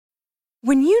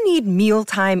When you need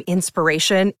mealtime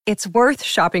inspiration, it's worth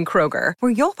shopping Kroger,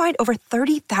 where you'll find over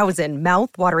 30,000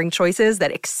 mouth-watering choices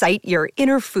that excite your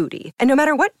inner foodie. And no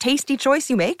matter what tasty choice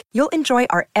you make, you'll enjoy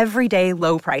our everyday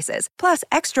low prices, plus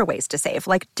extra ways to save,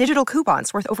 like digital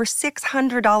coupons worth over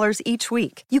 $600 each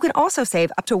week. You can also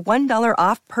save up to $1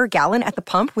 off per gallon at the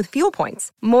pump with fuel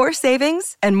points. More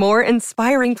savings and more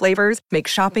inspiring flavors make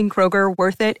shopping Kroger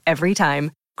worth it every time.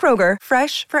 Kroger,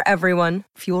 fresh for everyone.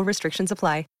 Fuel restrictions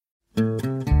apply.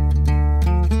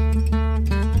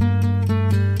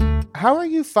 How are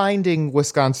you finding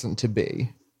Wisconsin to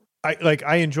be?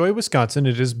 I enjoy Wisconsin.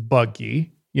 It is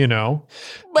buggy,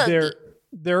 Buggy.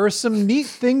 There are some neat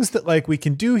things that like we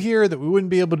can do here that we wouldn't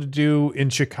be able to do in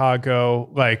Chicago.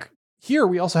 Like here,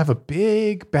 we also have a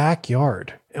big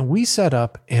backyard, and we set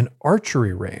up an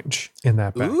archery range in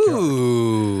that backyard.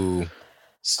 Ooh.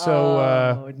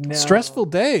 So stressful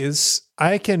days,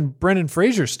 I can Brendan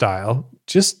Fraser style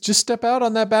just step out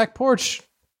on that back porch,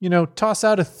 toss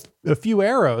out a few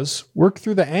arrows, work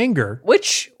through the anger.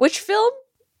 Which film?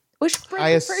 Which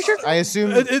Brendan Fraser film? I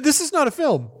assume this is not a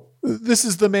film. This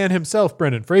is the man himself,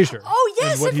 Brendan Fraser. Oh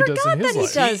yes, I forgot that he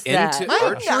life. does that. Into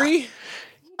archery?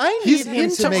 I need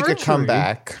him to make a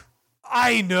comeback.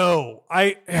 I know.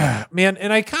 Man,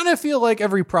 and I kind of feel like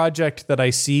every project that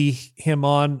I see him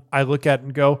on, I look at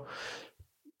and go,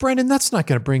 Brendan, that's not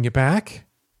going to bring you back.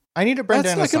 I need a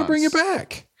Brendan. That's not going to bring you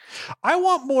back. I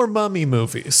want more Mummy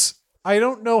movies. I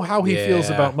don't know how he feels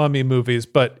about Mummy movies,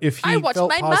 but if he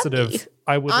felt positive, Mummy.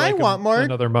 I would I like want more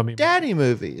another Mummy Daddy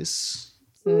movies.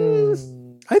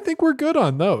 I think we're good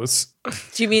on those.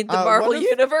 Do you mean the Marvel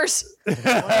Universe?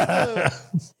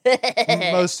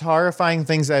 Most horrifying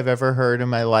things I've ever heard in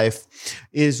my life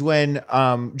is when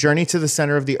Journey to the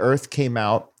Center of the Earth came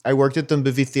out. I worked at the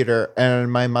movie theater,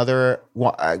 and my mother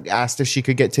asked if she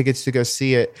could get tickets to go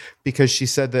see it because she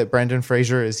said that Brendan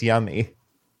Fraser is yummy.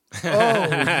 Oh,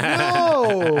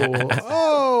 no.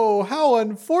 Oh, how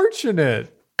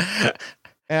unfortunate.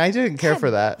 And I didn't care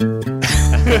for that.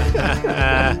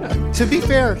 To be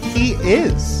fair, he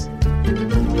is.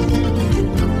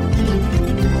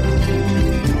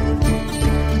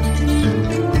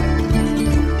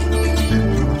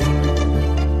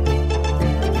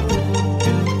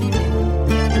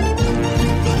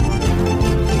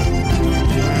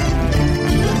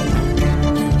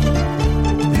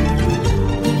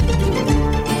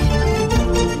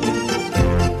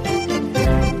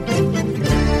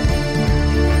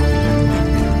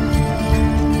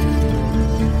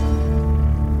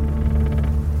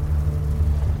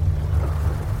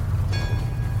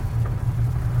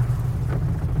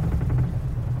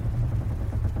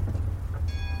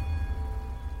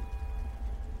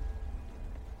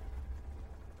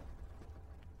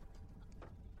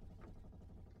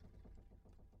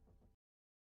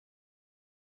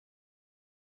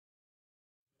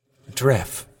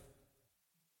 Dref.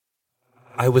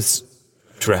 I was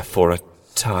Dref for a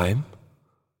time.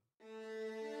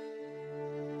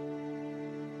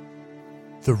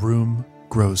 The room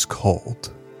grows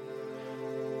cold.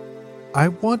 I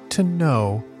want to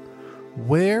know,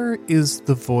 where is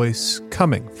the voice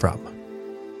coming from?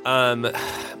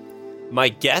 My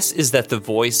guess is that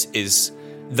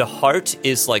the heart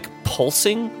is like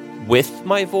pulsing with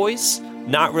my voice,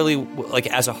 not really like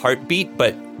as a heartbeat,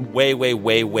 but way, way,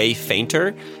 way, way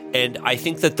fainter. And I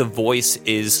think that the voice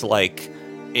is like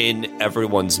in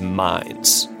everyone's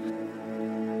minds.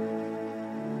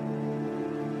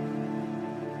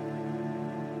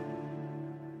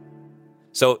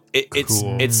 So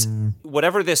it's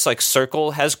whatever this like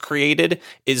circle has created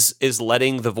is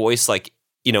letting the voice like,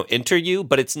 enter you,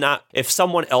 but it's not, if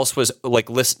someone else was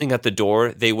like listening at the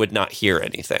door, they would not hear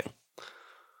anything.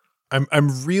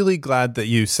 I'm really glad that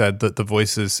you said that the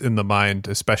voice is in the mind,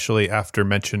 especially after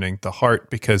mentioning the heart,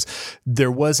 because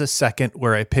there was a second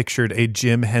where I pictured a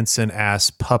Jim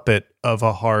Henson-ass puppet of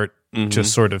a heart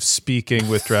just sort of speaking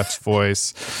with Dref's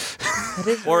voice.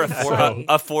 Or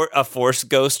a force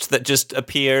ghost that just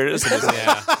appears.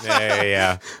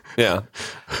 Yeah.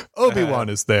 Obi-Wan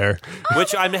is there.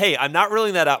 Which I'm not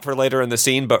ruling that out for later in the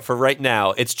scene, but for right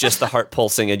now, it's just the heart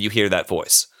pulsing and you hear that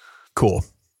voice. Cool.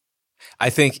 I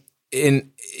think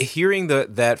in hearing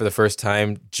that for the first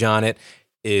time, Jonnet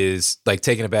is like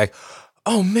taken aback.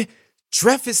 Oh man,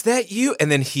 Dref, is that you? And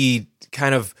then he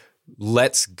kind of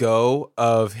lets go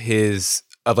of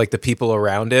like the people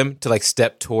around him to like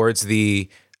step towards the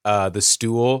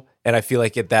stool. And I feel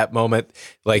like at that moment,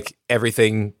 like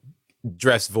everything,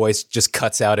 Dref's voice just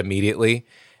cuts out immediately.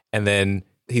 And then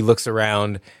he looks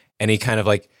around and he kind of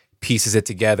like pieces it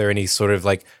together, and he sort of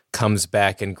like comes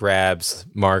back and grabs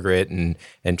Margaret and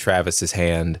Travis's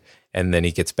hand, and then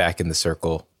he gets back in the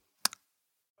circle.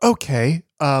 Okay.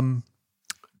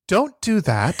 Don't do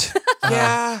that.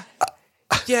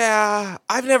 Yeah.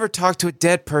 I've never talked to a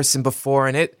dead person before,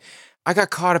 and I got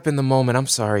caught up in the moment. I'm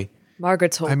sorry.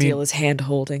 Margaret's whole deal is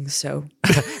hand-holding, so...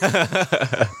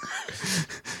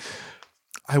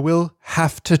 I will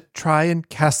have to try and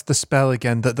cast the spell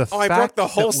again. I broke the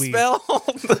whole spell?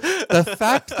 The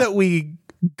fact that we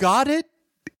got it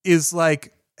is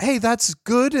like, hey, that's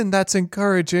good and that's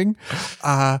encouraging.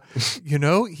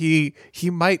 He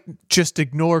might just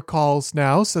ignore calls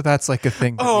now, so that's like a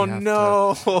thing that we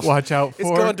have to watch out for.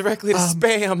 It's going directly to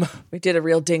spam. We did a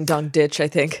real ding-dong ditch, I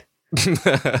think.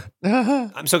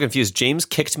 I'm so confused. James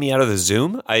kicked me out of the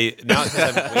Zoom? I'm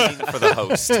waiting for the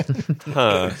host.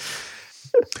 Huh.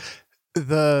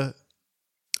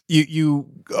 You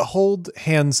hold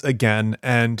hands again,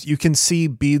 and you can see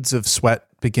beads of sweat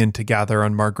begin to gather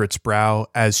on Margaret's brow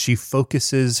as she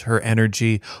focuses her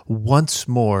energy once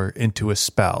more into a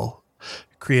spell,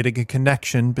 creating a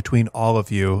connection between all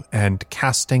of you and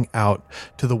casting out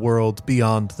to the world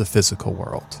beyond the physical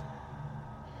world.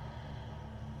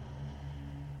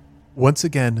 Once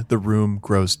again, the room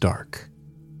grows dark.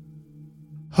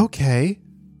 Okay,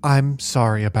 I'm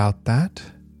sorry about that.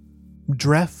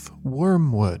 Dref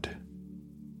Wormwood,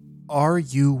 are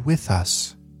you with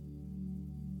us?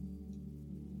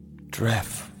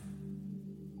 Dref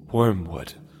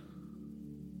Wormwood.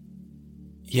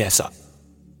 Yes,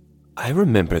 I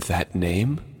remember that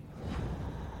name.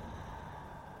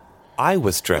 I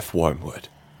was Dref Wormwood.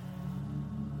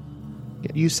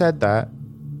 You said that.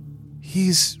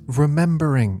 He's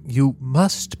remembering. You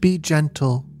must be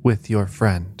gentle with your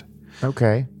friend.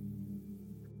 Okay.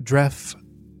 Dref,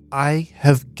 I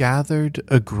have gathered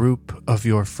a group of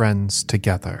your friends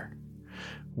together.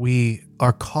 We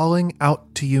are calling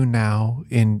out to you now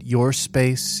in your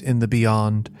space in the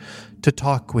beyond to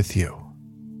talk with you.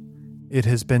 It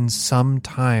has been some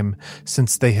time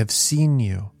since they have seen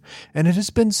you, and it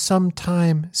has been some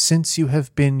time since you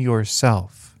have been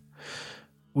yourself.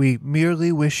 We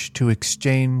merely wish to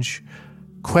exchange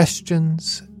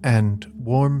questions and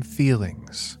warm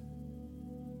feelings.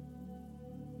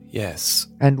 Yes.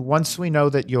 And once we know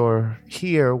that you're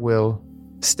here, we'll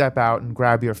step out and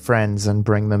grab your friends and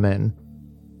bring them in.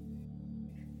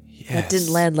 Yes. That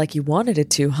didn't land like you wanted it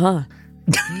to, huh?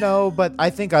 No, but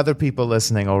I think other people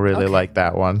listening will really like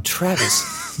that one. Travis.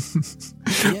 Yes.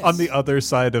 On the other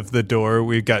side of the door,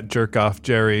 we've got Jerk-Off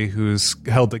Jerry, who's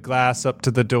held a glass up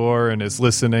to the door and is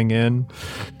listening in.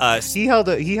 He held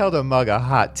a mug of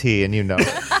hot tea, and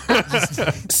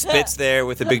Spit's there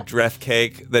with a big Dref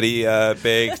cake that he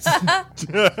baked.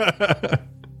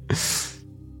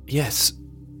 Yes,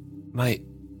 my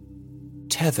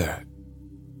tether.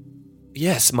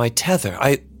 Yes, my tether.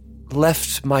 I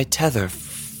left my tether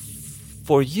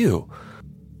for you.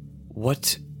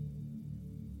 What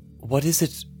is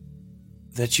it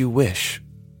that you wish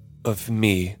of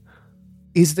me?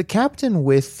 Is the captain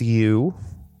with you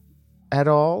at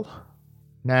all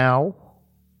now?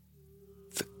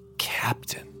 The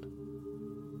captain.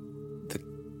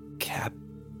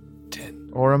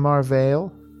 Oromar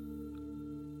Vale?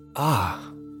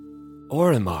 Ah,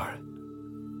 Oromar.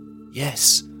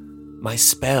 Yes, my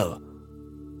spell.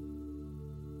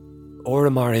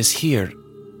 Oromar is here,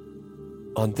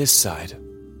 on this side,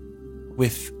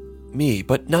 with me,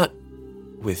 but not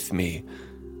with me.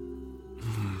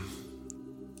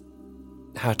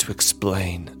 How to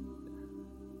explain?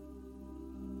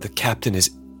 The captain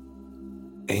is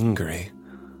angry.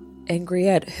 Angry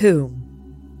at whom?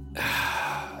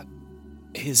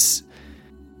 His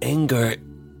anger,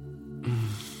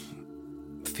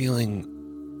 feeling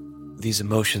these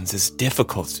emotions is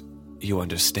difficult, you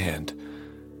understand.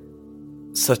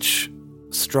 Such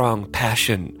strong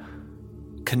passion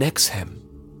connects him.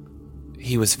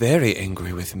 He was very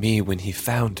angry with me when he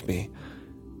found me.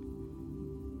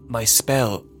 My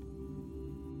spell,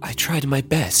 I tried my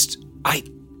best. I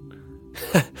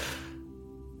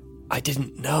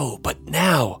didn't know, but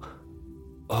now,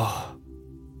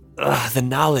 the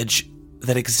knowledge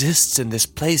that exists in this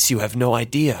place, you have no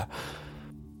idea.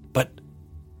 But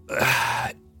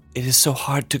it is so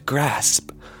hard to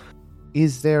grasp.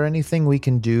 Is there anything we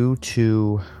can do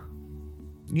to,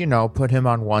 put him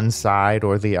on one side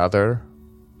or the other?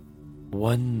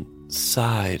 One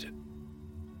side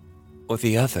or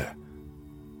the other?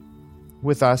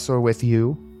 With us or with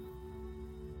you?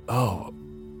 Oh,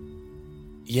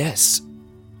 yes.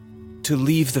 To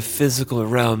leave the physical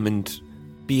realm and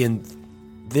be in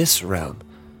this realm.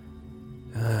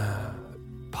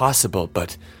 Possible,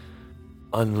 but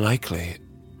unlikely.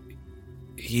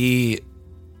 He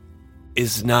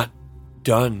is not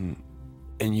done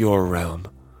in your realm.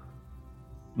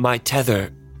 My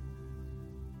tether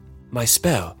My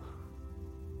spell.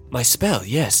 My spell,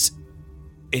 yes.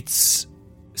 It's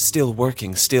still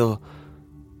working, still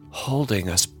holding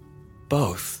us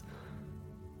both.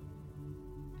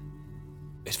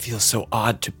 It feels so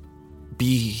odd to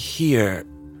be here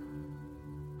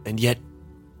and yet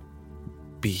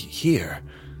be here.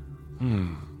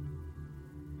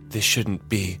 This shouldn't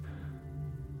be.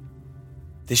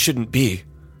 This shouldn't be.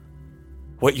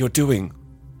 What you're doing.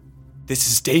 This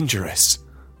is dangerous.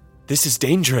 This is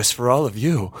dangerous for all of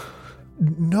you.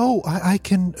 No, I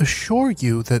can assure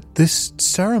you that this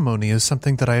ceremony is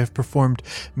something that I have performed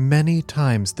many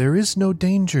times. There is no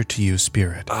danger to you,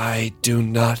 Spirit. I do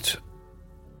not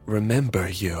remember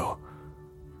you.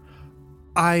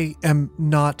 I am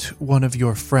not one of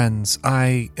your friends.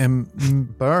 I am...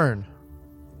 Burn.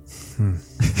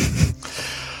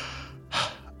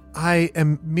 I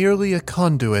am merely a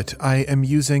conduit. I am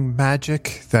using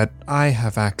magic that I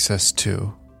have access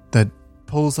to, that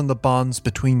pulls on the bonds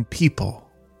between people.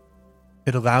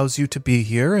 It allows you to be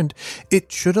here, and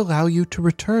it should allow you to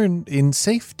return in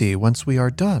safety once we are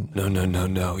done.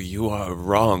 No. You are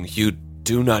wrong. You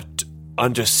do not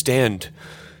understand.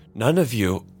 None of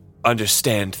you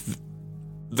understand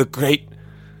the great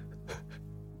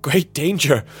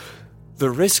danger, the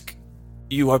risk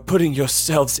you are putting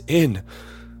yourselves in.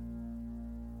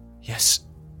 Yes,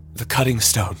 the cutting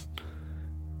stone.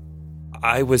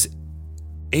 I was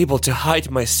able to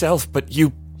hide myself, but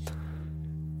you're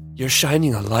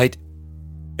shining a light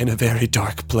in a very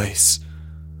dark place.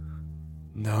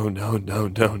 No.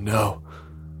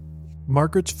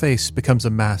 Margaret's face becomes a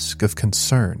mask of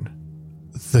concern.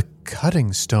 The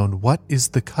cutting stone? What is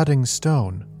the cutting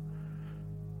stone?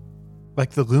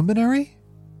 Like the luminary?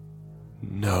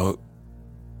 No,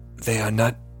 they are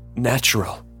not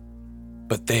natural,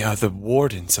 but they are the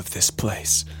wardens of this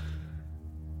place.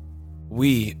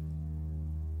 We,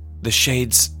 the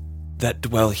shades that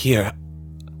dwell here,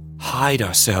 hide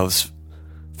ourselves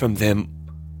from them,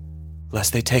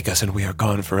 lest they take us and we are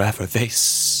gone forever. They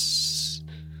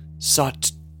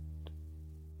sought...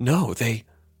 No, they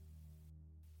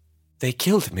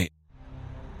killed me.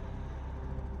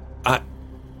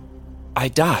 I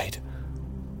died.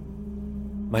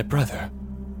 My brother.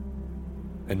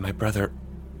 And my brother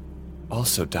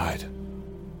also died.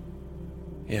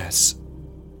 Yes.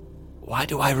 Why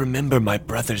do I remember my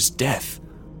brother's death?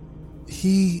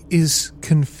 He is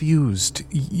confused.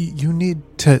 You need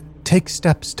to take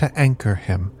steps to anchor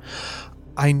him.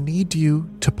 I need you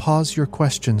to pause your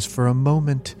questions for a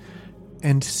moment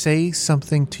and say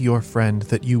something to your friend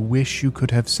that you wish you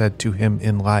could have said to him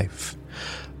in life.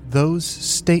 Those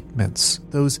statements,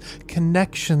 those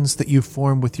connections that you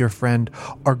form with your friend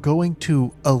are going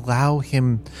to allow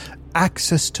him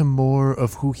access to more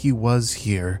of who he was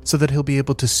here so that he'll be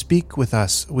able to speak with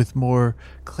us with more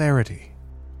clarity.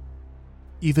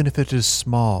 Even if it is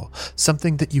small,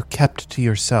 something that you kept to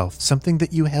yourself, something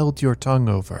that you held your tongue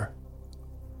over.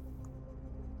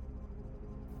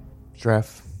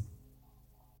 Dreff,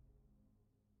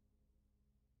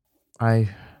 I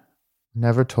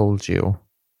never told you,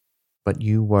 but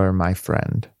you were my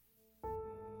friend.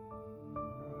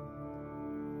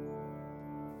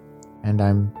 And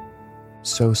I'm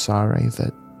so sorry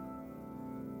that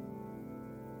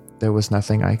there was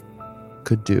nothing I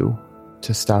could do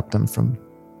to stop them from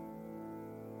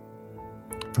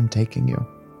taking you.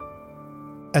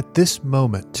 At this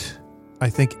moment, I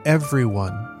think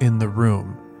everyone in the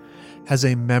room has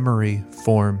a memory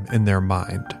form in their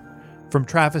mind. From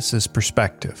Travis's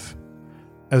perspective,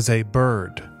 as a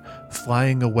bird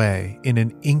flying away in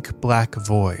an ink-black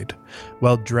void,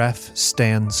 while Dreff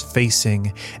stands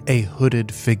facing a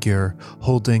hooded figure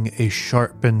holding a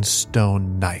sharpened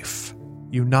stone knife.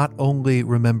 You not only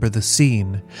remember the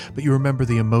scene, but you remember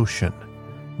the emotion,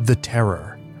 the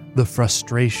terror, the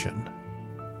frustration.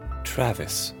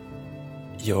 Travis,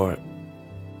 you're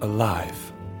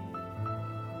alive.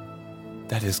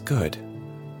 That is good.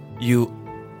 You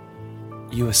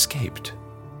escaped.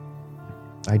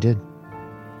 I did.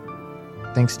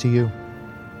 Thanks to you.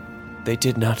 They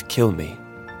did not kill me.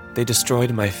 They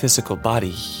destroyed my physical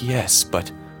body, yes,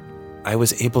 but I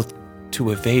was able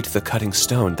to evade the cutting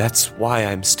stone. That's why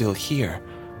I'm still here.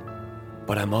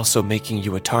 But I'm also making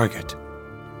you a target.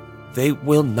 They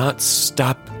will not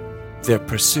stop their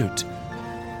pursuit.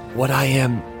 What I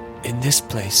am in this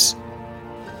place,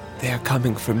 they are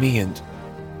coming for me, and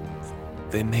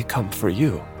they may come for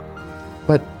you.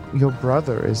 But your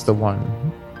brother is the one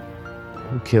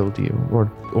who killed you,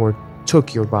 or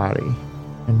took your body,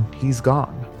 and he's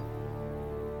gone.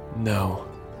 No.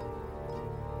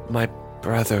 My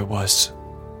brother was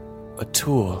a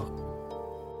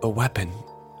tool, a weapon.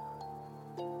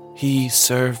 He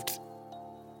served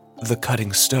the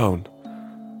cutting stone.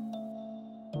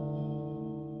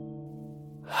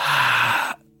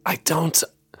 I don't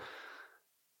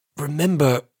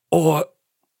remember, or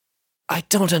I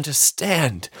don't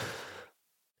understand.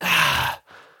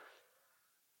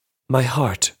 My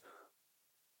heart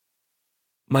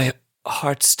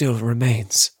still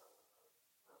remains.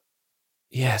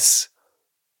 Yes.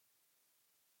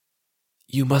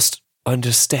 You must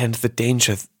understand the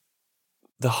danger.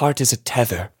 The heart is a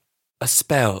tether, a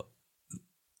spell,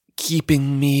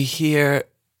 keeping me here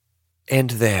and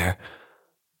there.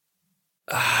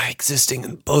 Existing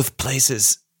in both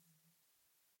places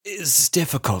is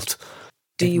difficult.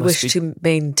 Do you wish to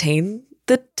maintain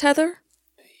the tether?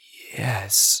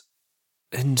 Yes,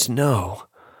 and no.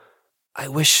 I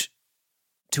wish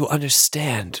to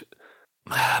understand,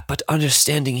 but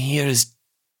understanding here is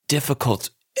difficult.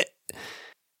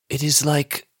 It is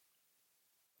like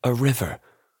a river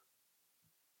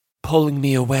pulling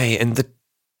me away, and the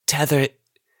tether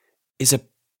is a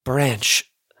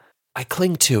branch I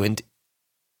cling to, and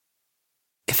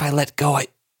if I let go, I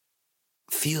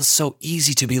feel so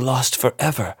easy to be lost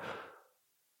forever.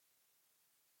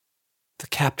 The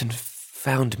captain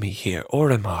found me here.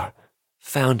 Oromar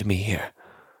found me here.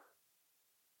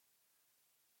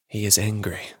 He is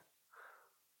angry.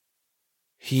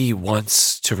 He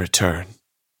wants to return.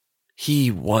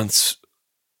 He wants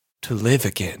to live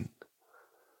again.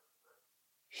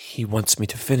 He wants me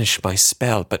to finish my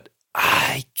spell, but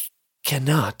I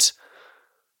cannot.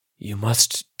 You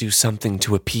must do something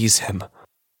to appease him.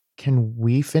 Can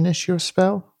we finish your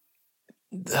spell?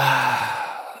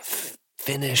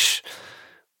 Finish?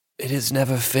 It is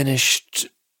never finished.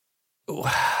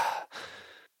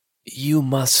 You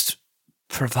must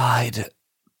provide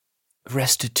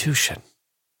restitution.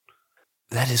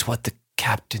 That is what the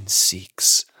captain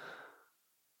seeks.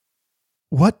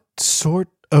 What sort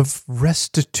of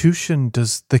restitution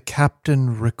does the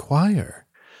captain require?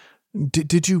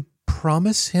 Did you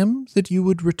promise him that you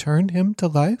would return him to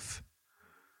life?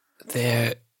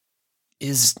 There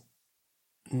is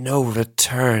no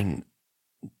return.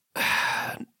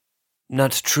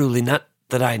 Not truly, not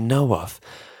that I know of.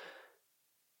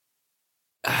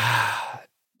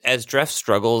 As Dref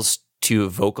struggles to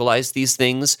vocalize these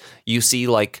things, you see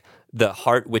like the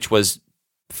heart, which was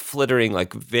flittering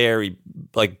like very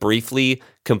like briefly,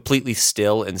 completely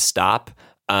still and stop.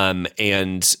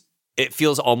 And it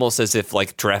feels almost as if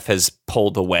like Dref has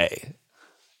pulled away.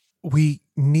 We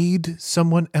need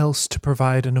someone else to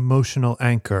provide an emotional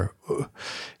anchor.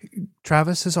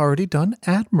 Travis has already done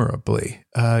admirably.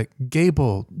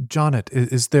 Gable, Jonnet,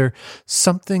 is there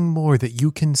something more that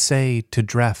you can say to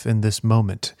Dref in this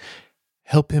moment?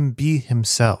 Help him be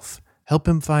himself. Help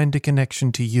him find a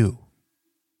connection to you.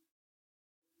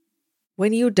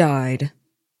 When you died,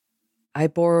 I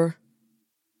bore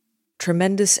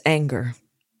tremendous anger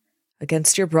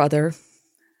against your brother,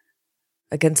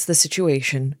 against the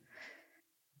situation,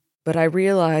 but I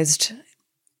realized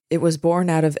it was born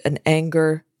out of an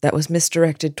anger that was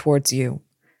misdirected towards you.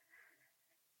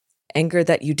 Anger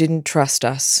that you didn't trust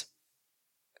us.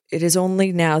 It is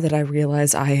only now that I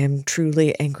realize I am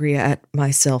truly angry at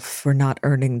myself for not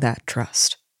earning that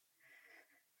trust.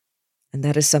 And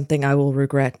that is something I will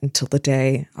regret until the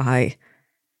day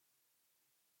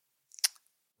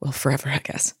forever, I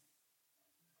guess.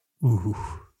 Ooh.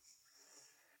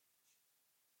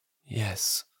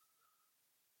 Yes.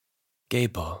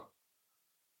 Gable.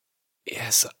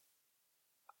 Yes.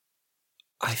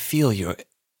 I feel your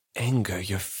anger,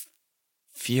 your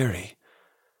fury.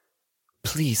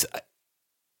 Please,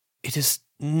 it is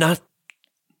not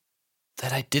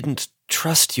that I didn't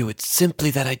trust you. It's simply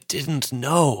that I didn't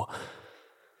know.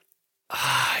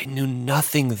 I knew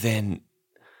nothing then.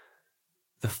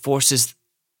 The forces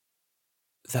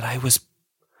that I was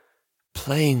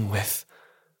playing with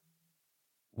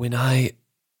when I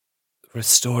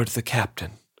restored the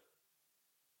captain.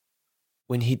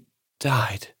 When he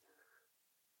died,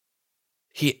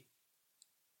 he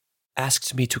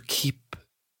asked me to keep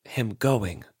him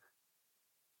going.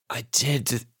 I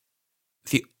did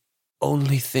the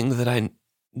only thing that I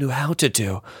knew how to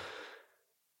do.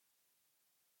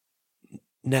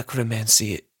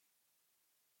 Necromancy,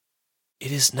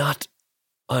 it is not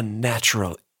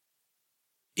unnatural.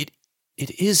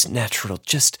 It is natural,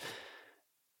 just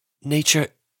nature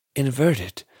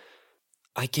inverted.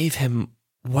 I gave him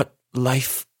what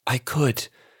life I could,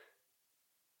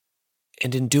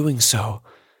 and in doing so,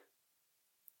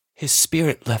 his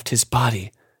spirit left his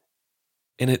body,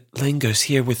 and it lingers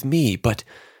here with me, but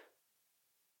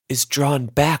is drawn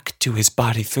back to his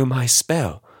body through my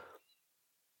spell.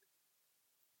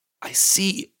 I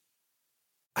see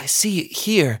it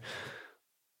here,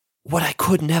 what I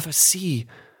could never see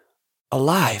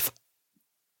alive.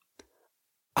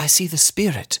 I see the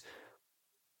spirit.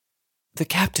 The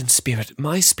captain's spirit,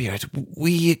 my spirit.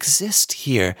 We exist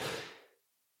here,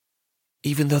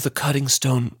 even though the cutting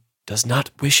stone does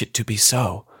not wish it to be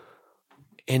so.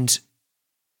 And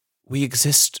we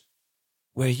exist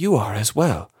where you are as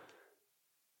well.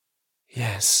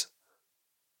 Yes,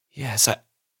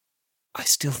 I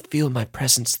still feel my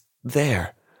presence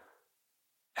there,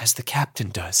 as the captain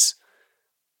does.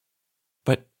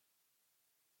 But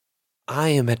I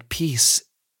am at peace,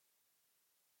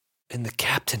 and the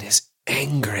captain is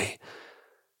angry.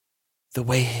 The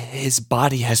way his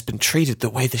body has been treated, the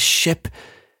way the ship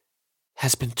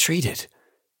has been treated.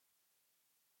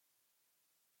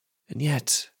 And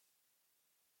yet,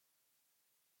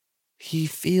 he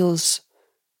feels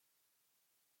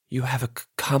you have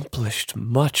accomplished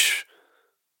much,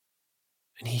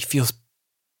 and he feels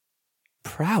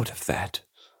proud of that.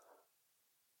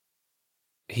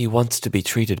 He wants to be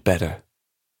treated better.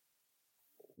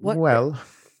 What? Well,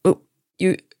 Oh,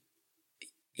 you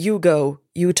go.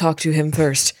 You talk to him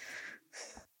first.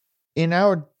 in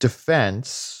our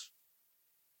defense,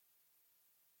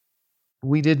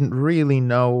 we didn't really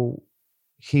know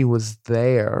he was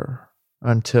there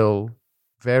until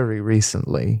very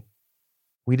recently.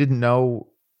 We didn't know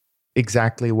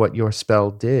exactly what your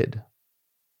spell did.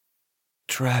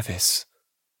 Travis,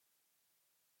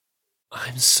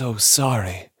 I'm so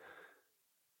sorry.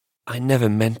 I never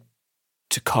meant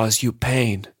to cause you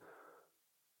pain.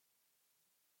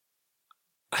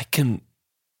 I can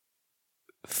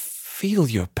feel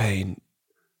your pain.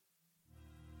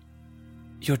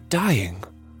 You're dying.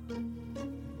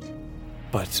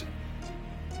 But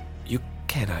you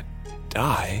cannot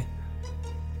die.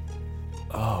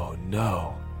 Oh,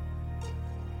 no.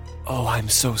 Oh, I'm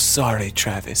so sorry,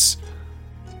 Travis.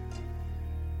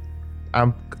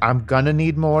 I'm gonna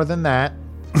need more than that.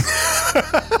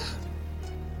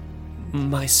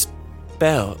 My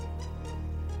spell.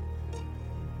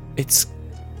 It's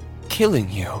killing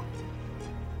you.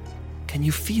 Can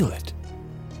you feel it?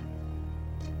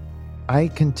 I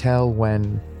can tell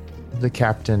when the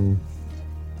captain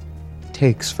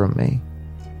takes from me.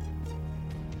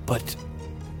 But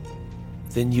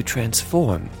then you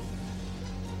transform.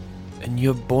 And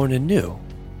you're born anew.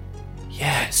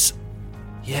 Yes.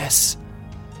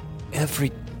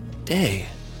 Every day.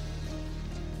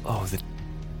 Oh, the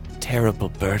terrible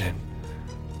burden.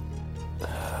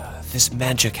 This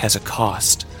magic has a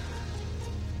cost.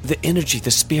 The energy,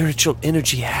 the spiritual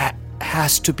energy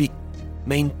has to be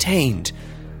maintained.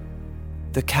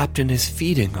 The captain is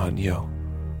feeding on you.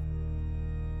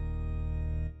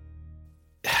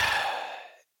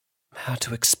 How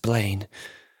to explain?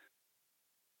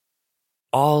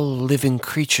 All living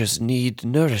creatures need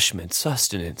nourishment,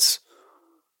 sustenance.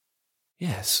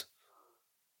 Yes.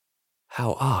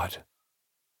 How odd.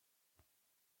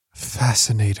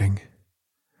 Fascinating.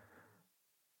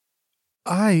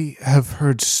 I have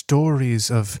heard stories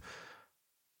of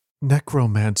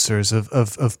necromancers,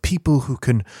 of people who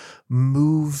can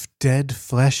move dead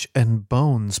flesh and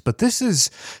bones, but this is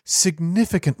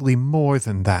significantly more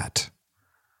than that.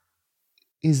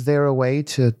 Is there a way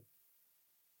to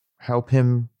help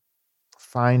him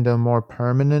find a more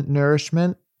permanent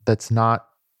nourishment that's not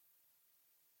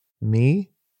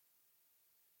me?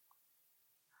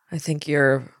 I think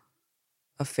you're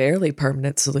a fairly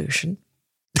permanent solution.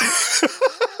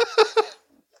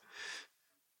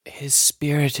 His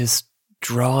spirit is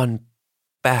drawn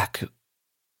back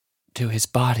to his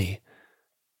body,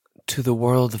 to the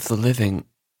world of the living,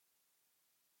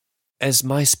 as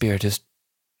my spirit is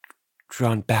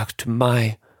drawn back to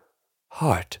my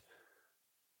heart.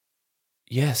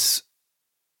 Yes,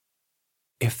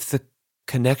 if the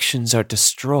connections are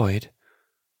destroyed,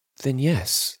 then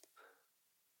yes,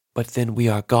 but then we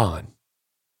are gone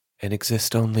and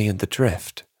exist only in the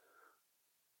drift.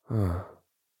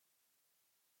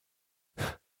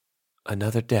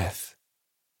 Another death.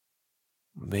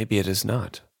 Maybe it is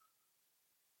not.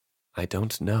 I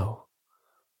don't know.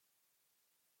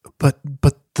 But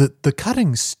the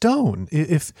cutting stone,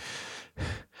 if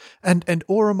and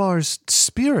Oromar's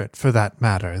spirit, for that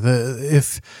matter,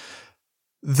 if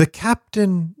the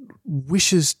captain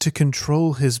wishes to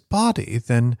control his body,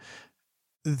 then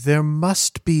there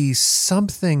must be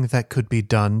something that could be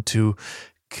done to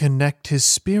connect his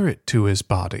spirit to his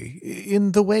body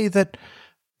in the way that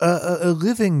a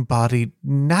living body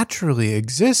naturally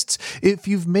exists. If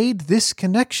you've made this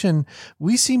connection,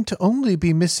 we seem to only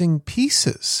be missing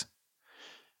pieces.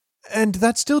 And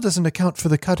that still doesn't account for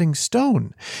the cutting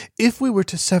stone. If we were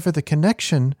to sever the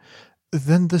connection,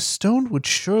 then the stone would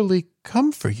surely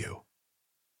come for you.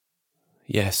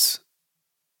 Yes.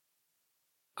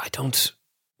 I don't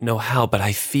know how, but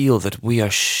I feel that we are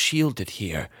shielded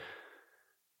here.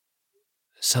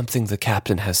 Something the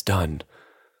captain has done.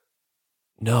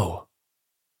 No,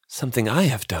 something I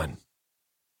have done.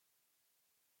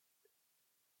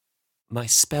 My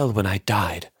spell when I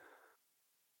died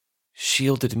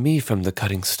shielded me from the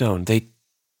cutting stone. They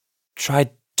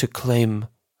tried to claim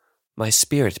my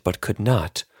spirit, but could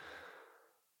not.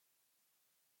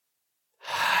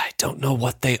 I don't know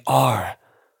what they are.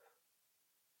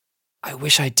 I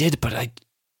wish I did, but I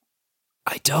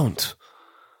don't.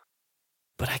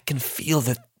 But I can feel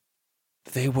that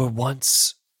they were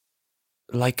once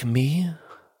like me.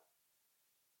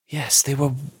 Yes, they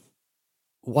were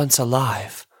once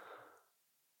alive.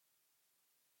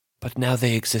 But now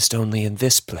they exist only in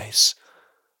this place.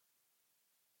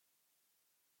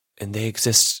 And they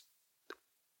exist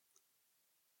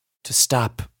to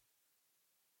stop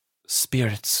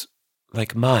spirits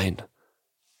like mine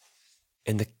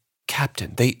and the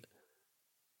captain. They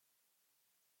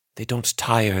don't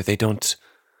tire, they don't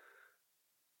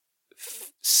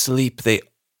sleep, they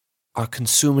are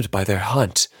consumed by their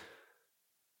hunt.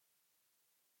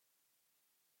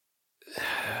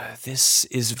 This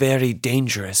is very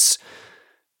dangerous.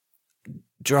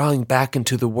 Drawing back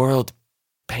into the world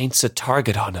paints a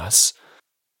target on us.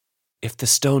 If the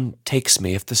stone takes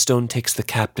me, if the stone takes the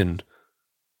captain,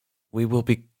 we will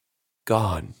be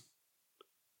gone.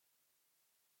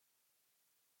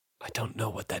 I don't know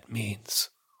what that means.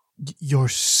 Your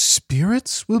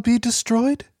spirits will be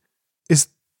destroyed? Is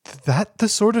that the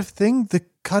sort of thing the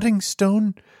cutting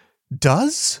stone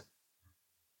does?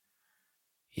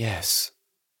 Yes.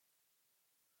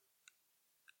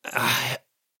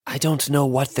 I don't know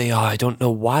what they are, I don't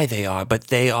know why they are, but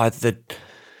they are the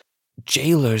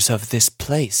jailers of this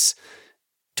place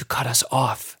to cut us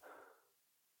off,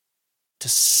 to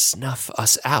snuff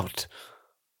us out.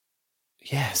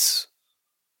 Yes.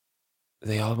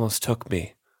 They almost took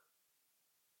me.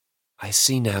 I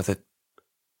see now that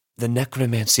the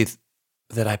necromancy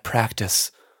that I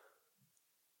practice,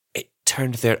 it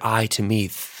turned their eye to me.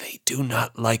 They do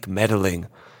not like meddling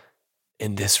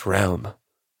in this realm.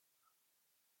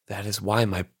 That is why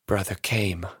my brother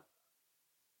came.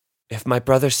 If my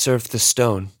brother served the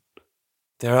stone,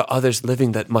 there are others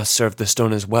living that must serve the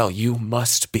stone as well. You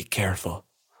must be careful.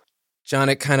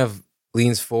 Jonnet kind of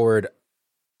leans forward.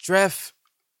 Dref,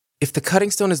 if the cutting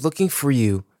stone is looking for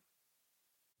you,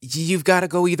 you've got to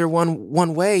go either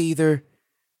one way, either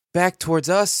back towards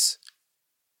us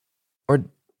or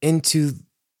into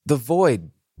the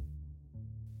void,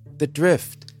 the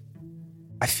drift.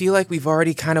 I feel like we've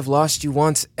already kind of lost you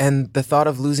once, and the thought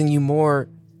of losing you more,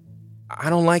 I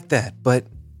don't like that, but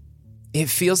it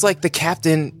feels like the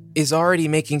captain is already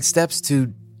making steps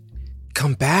to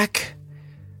come back.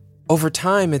 Over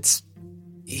time,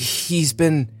 he's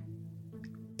been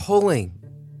pulling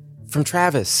from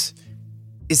Travis.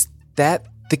 Is that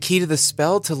the key to the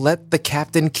spell, to let the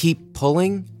captain keep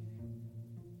pulling?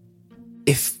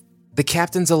 If the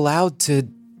captain's allowed to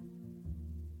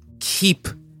keep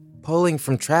pulling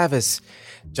from Travis,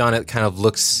 Jonnet kind of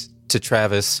looks to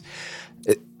Travis.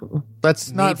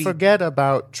 Let's not forget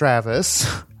about Travis.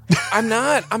 I'm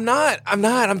not.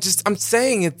 I'm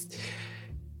saying it's,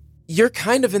 you're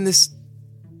kind of in this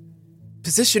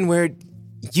position where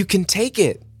you can take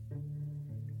it.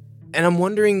 And I'm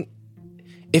wondering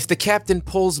if the captain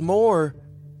pulls more,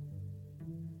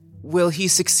 will he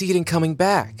succeed in coming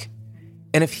back?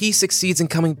 And if he succeeds in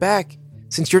coming back,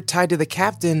 since you're tied to the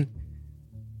captain,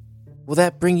 will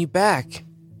that bring you back?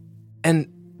 And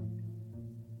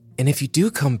if you do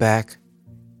come back,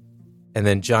 and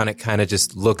then Jonnet kind of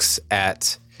just looks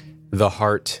at the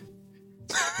heart.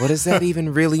 What does that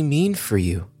even really mean for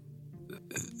you?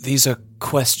 These are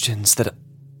questions that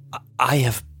I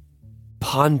have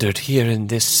pondered here in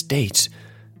this state.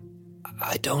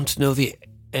 I don't know the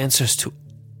answers to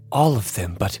all of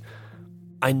them, but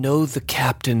I know the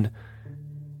captain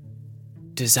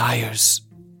desires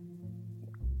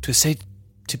to say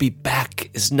to be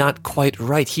back is not quite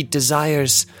right. He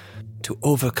desires to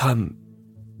overcome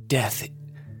death.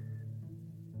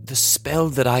 The spell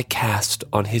that I cast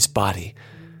on his body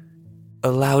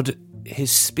allowed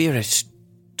his spirit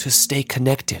to stay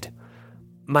connected.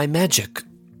 My magic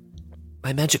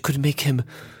could make him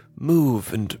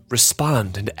move and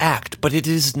respond and act, but it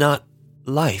is not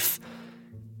life.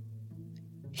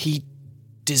 He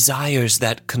desires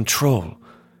that control.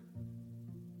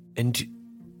 And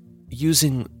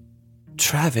using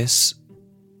Travis,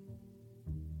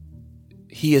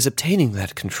 he is obtaining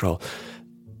that control.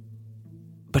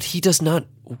 But he does not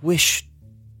wish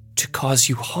to cause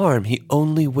you harm. He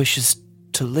only wishes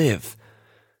to live.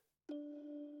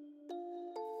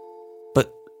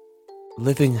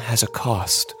 living has a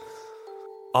cost.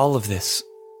 All of this,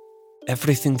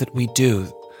 everything that we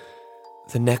do,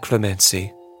 the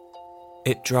necromancy,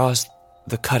 it draws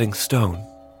the cutting stone.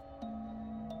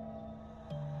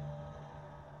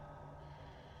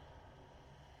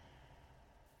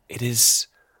 It is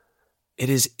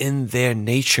in their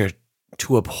nature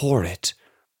to abhor it,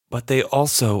 but they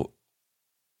also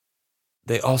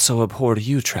abhor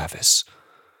you, Travis.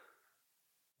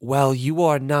 While you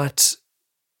are not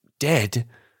dead,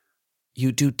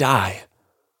 you do die.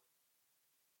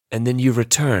 And then you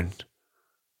return.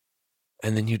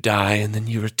 And then you die, and then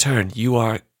you return. You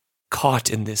are caught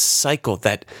in this cycle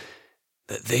that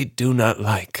they do not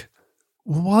like.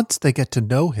 Once they get to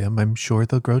know him, I'm sure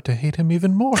they'll grow to hate him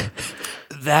even more.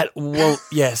 That won't...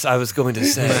 Yes, I was going to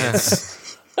say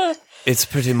it's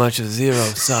pretty much a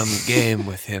zero-sum game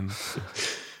with him.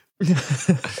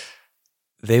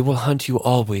 They will hunt you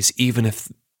always, even if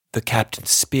the captain's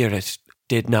spirit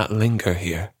did not linger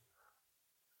here.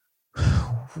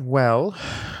 Well,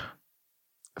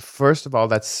 first of all,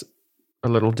 that's a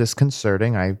little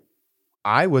disconcerting.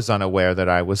 I was unaware that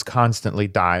I was constantly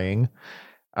dying.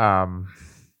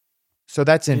 So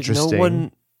that's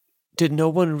interesting. Did no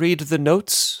one read the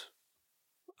notes?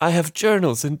 I have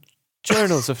journals and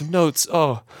journals of notes.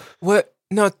 Oh, What?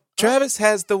 No, Travis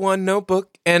has the one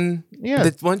notebook and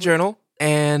the one journal,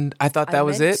 and I thought that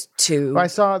was it. I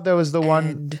saw there was the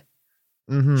one.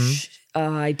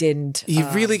 I didn't. You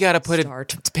really got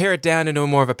to pare it down into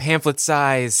more of a pamphlet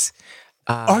size.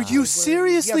 Are you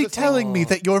seriously telling me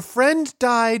that your friend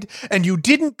died and you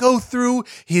didn't go through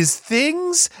his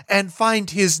things and find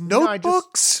his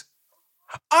notebooks?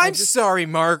 I'm sorry,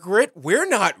 Margaret. We're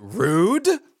not rude.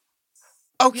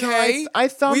 Okay. I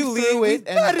thumbed through it,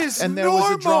 and there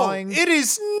was a drawing. It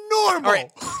is normal. All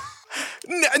right.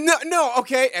 No,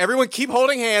 okay. Everyone keep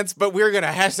holding hands, but we're going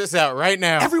to hash this out right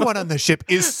now. Everyone on the ship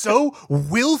is so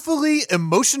willfully,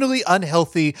 emotionally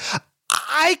unhealthy.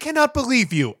 I cannot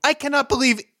believe you. I cannot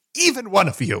believe even one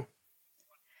of you.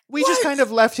 We just kind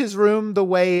of left his room the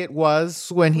way it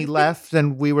was when he left,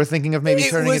 and we were thinking of maybe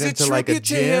turning it into like a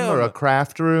gym or a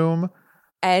craft room.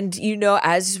 And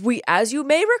as you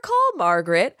may recall,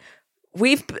 Margaret,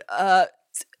 we've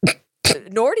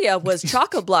Nordia was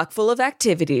chock-a-block full of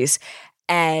activities,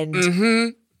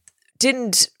 and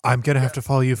didn't. I'm gonna have to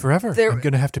follow you forever. I'm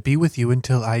gonna have to be with you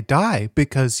until I die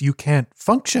because you can't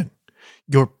function.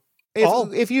 You're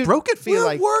if you broken.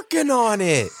 We're working on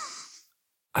it.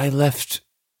 I left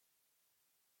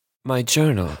my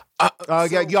journal.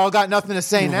 Y'all got nothing to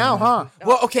say now, huh?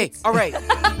 Well, okay, all right.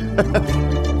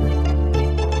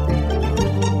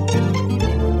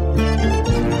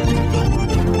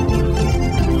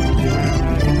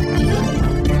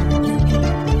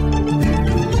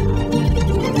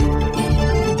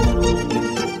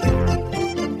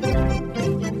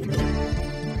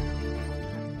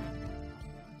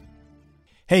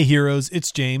 Hey heroes,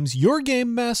 it's James, your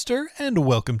game master, and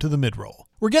welcome to the midroll.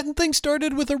 We're getting things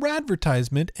started with a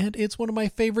radvertisement, and it's one of my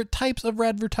favorite types of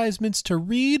radvertisements to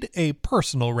read, a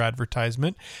personal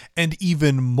radvertisement, and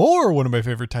even more one of my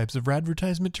favorite types of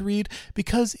radvertisement to read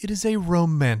because it is a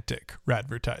romantic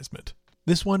radvertisement.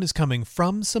 This one is coming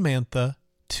from Samantha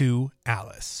to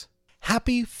Alice.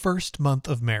 Happy first month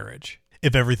of marriage.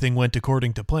 If everything went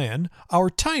according to plan, our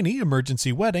tiny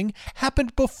emergency wedding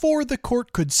happened before the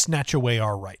court could snatch away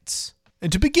our rights.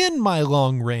 And to begin my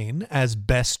long reign as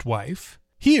best wife,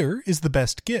 here is the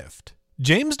best gift.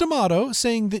 James D'Amato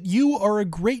saying that you are a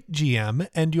great GM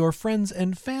and your friends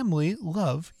and family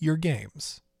love your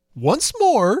games. Once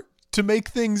more, to make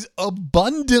things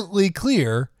abundantly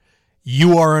clear,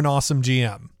 you are an awesome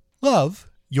GM.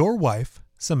 Love, your wife,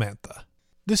 Samantha.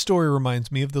 This story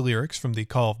reminds me of the lyrics from the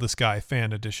Call of the Sky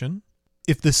fan edition.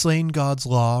 If the slain god's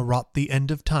law wrought the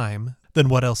end of time, then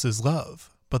what else is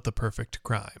love but the perfect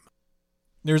crime?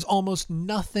 There's almost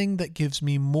nothing that gives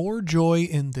me more joy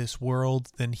in this world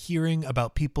than hearing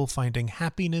about people finding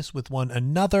happiness with one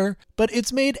another, but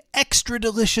it's made extra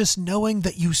delicious knowing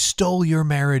that you stole your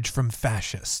marriage from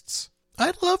fascists.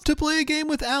 I'd love to play a game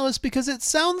with Alice because it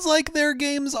sounds like their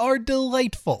games are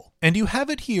delightful. And you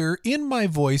have it here in my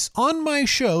voice on my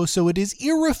show, so it is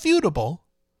irrefutable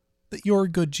that you're a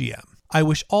good GM. I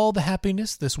wish all the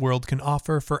happiness this world can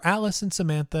offer for Alice and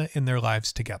Samantha in their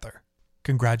lives together.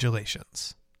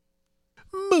 Congratulations.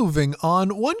 Moving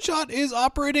on, One Shot is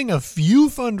operating a few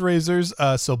fundraisers,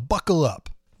 so buckle up.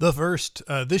 The first,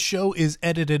 this show is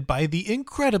edited by the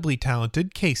incredibly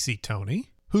talented Casey Tony,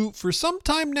 who for some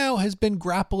time now has been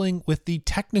grappling with the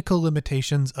technical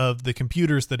limitations of the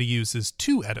computers that he uses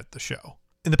to edit the show.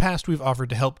 In the past, we've offered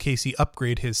to help Casey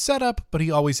upgrade his setup, but he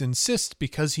always insists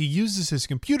because he uses his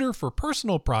computer for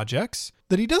personal projects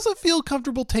that he doesn't feel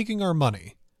comfortable taking our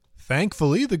money.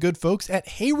 Thankfully, the good folks at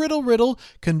Hey Riddle Riddle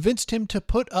convinced him to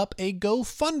put up a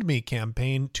GoFundMe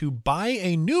campaign to buy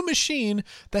a new machine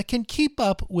that can keep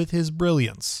up with his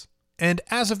brilliance. And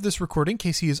as of this recording,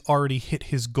 Casey has already hit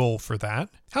his goal for that.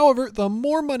 However, the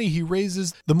more money he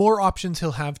raises, the more options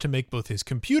he'll have to make both his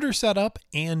computer setup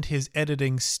and his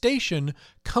editing station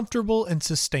comfortable and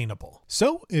sustainable.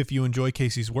 So, if you enjoy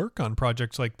Casey's work on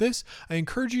projects like this, I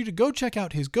encourage you to go check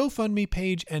out his GoFundMe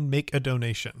page and make a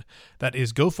donation. That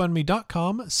is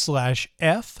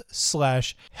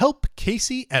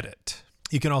gofundme.com/f/helpCaseyEdit.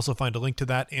 You can also find a link to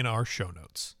that in our show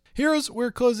notes. Heroes,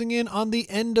 we're closing in on the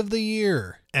end of the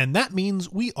year, and that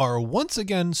means we are once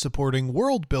again supporting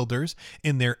World Builders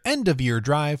in their end-of-year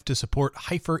drive to support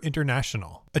Heifer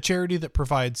International, a charity that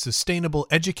provides sustainable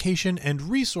education and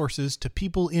resources to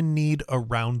people in need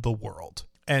around the world.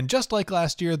 And just like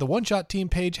last year, the One Shot Team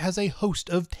page has a host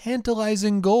of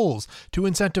tantalizing goals to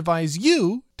incentivize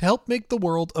you to help make the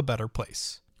world a better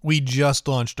place. We just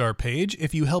launched our page.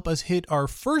 If you help us hit our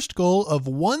first goal of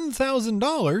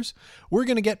 $1,000, we're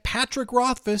going to get Patrick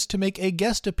Rothfuss to make a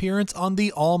guest appearance on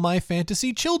the All My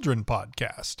Fantasy Children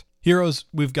podcast. Heroes,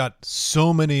 we've got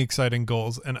so many exciting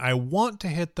goals, and I want to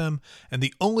hit them, and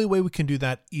the only way we can do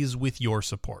that is with your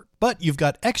support. But you've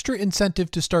got extra incentive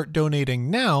to start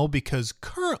donating now because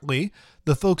currently,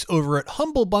 the folks over at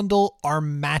Humble Bundle are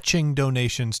matching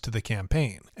donations to the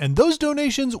campaign, and those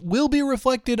donations will be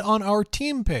reflected on our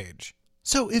team page.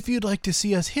 So if you'd like to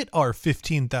see us hit our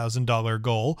 $15,000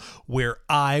 goal, where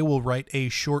I will write a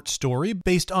short story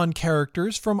based on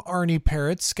characters from Arnie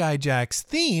Parrott's Skyjack's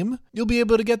theme, you'll be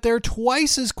able to get there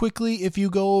twice as quickly if you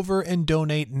go over and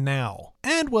donate now.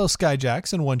 And while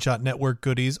Skyjacks and One Shot Network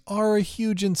goodies are a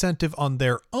huge incentive on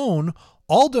their own,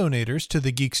 all donators to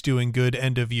the Geeks Doing Good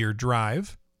end-of-year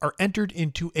drive are entered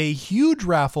into a huge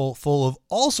raffle full of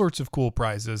all sorts of cool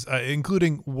prizes,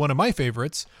 including one of my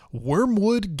favorites,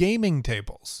 Wormwood Gaming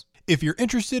Tables. If you're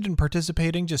interested in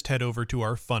participating, just head over to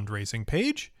our fundraising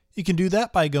page. You can do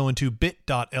that by going to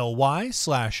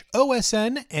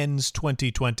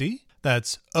bit.ly/OSNEnds2020.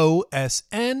 That's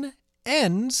OSN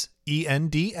ENDS,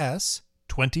 ENDS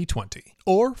 2020.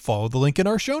 Or follow the link in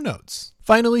our show notes.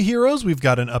 Finally, heroes, we've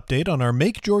got an update on our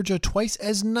Make Georgia Twice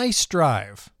as Nice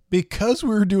drive. Because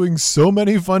we were doing so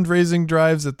many fundraising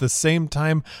drives at the same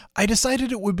time, I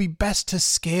decided it would be best to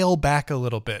scale back a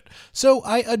little bit. So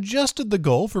I adjusted the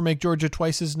goal for Make Georgia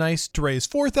Twice as Nice to raise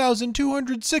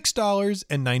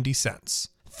 $4,206.90.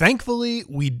 Thankfully,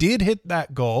 we did hit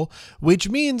that goal, which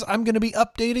means I'm going to be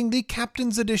updating the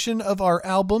Captain's Edition of our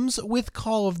albums with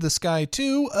Call of the Sky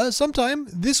 2 sometime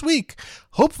this week.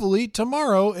 Hopefully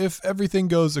tomorrow if everything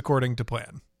goes according to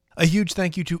plan. A huge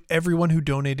thank you to everyone who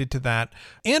donated to that,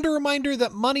 and a reminder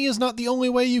that money is not the only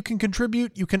way you can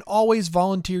contribute. You can always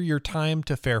volunteer your time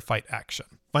to Fair Fight Action.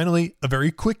 Finally, a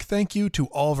very quick thank you to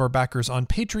all of our backers on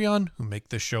Patreon who make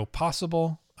this show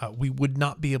possible. We would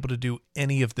not be able to do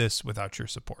any of this without your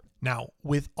support. Now,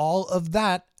 with all of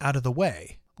that out of the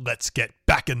way, let's get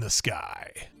back in the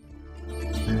sky.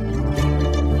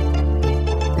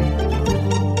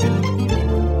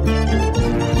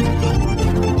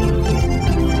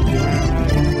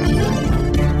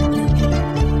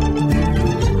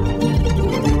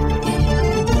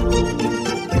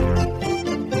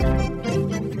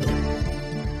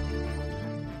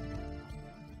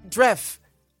 Dref,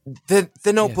 the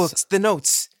notebooks, Yes. the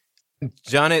notes.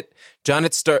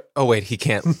 Jonnet start. Oh wait, he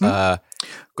can't. Grab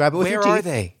it with your Where are teeth.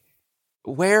 they?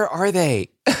 Where are they?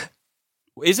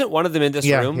 Isn't one of them in this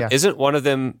room? Yeah. Isn't one of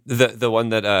them the one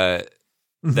that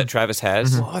that Travis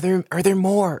has? Oh, are there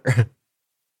more?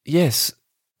 Yes.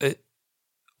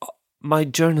 My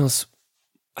journals,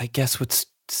 I guess, would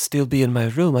still be in my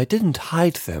room. I didn't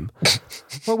hide them.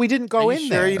 Well, we didn't go Are in you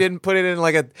there. sure you didn't put it in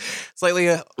like a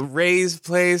slightly raised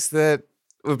place that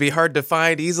would be hard to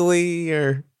find easily,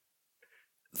 or?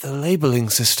 The labeling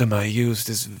system I used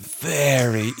is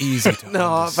very easy to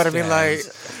No, but I mean, like,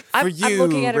 I'm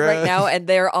looking at it right now, and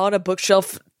they're on a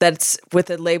bookshelf that's with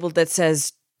a label that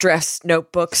says "Dress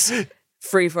Notebooks,"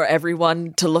 free for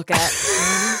everyone to look at.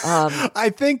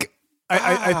 I think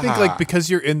like because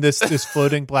you're in this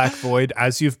floating black void,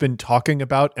 as you've been talking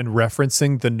about and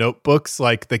referencing the notebooks,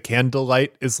 like the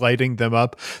candlelight is lighting them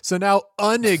up. So now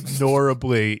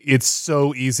unignorably, it's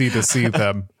so easy to see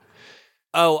them.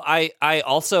 Oh, I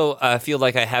also feel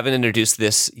like I haven't introduced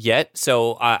this yet.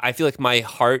 So I feel like my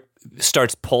heart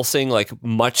starts pulsing like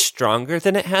much stronger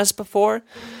than it has before.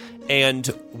 and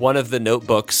one of the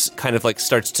notebooks kind of like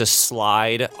starts to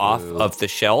slide off of the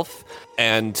shelf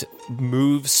and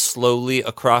moves slowly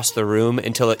across the room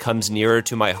until it comes nearer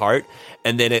to my heart,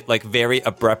 and then it like very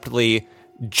abruptly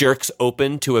jerks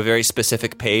open to a very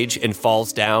specific page and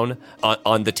falls down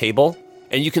on the table.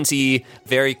 And you can see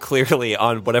very clearly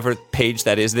on whatever page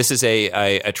that is, this is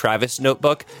a Travis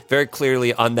notebook, very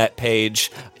clearly on that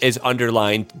page is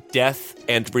underlined death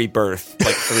and rebirth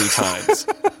like 3 times.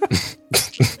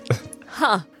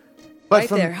 Huh. But Right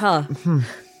there, huh?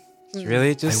 It's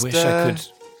really just. I wish I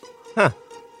could.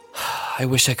 I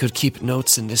wish I could keep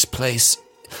notes in this place.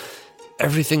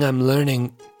 Everything I'm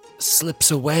learning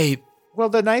slips away. Well,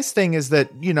 the nice thing is that,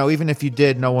 even if you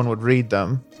did, no one would read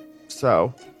them.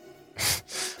 So,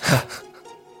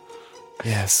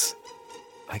 Yes,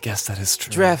 I guess that is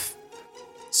true. Dref,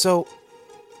 so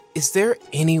is there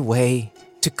any way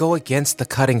to go against the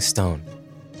cutting stone?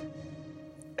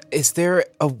 Is there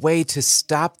a way to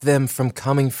stop them from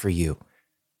coming for you?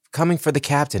 Coming for the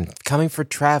captain, coming for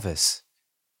Travis?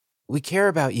 We care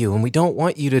about you and we don't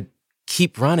want you to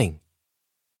keep running,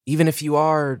 even if you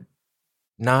are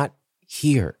not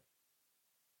here.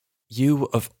 You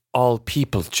of all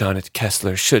people, Janet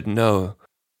Kessler, should know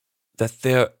that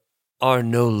there are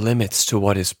no limits to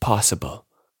what is possible.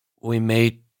 We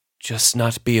may just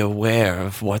not be aware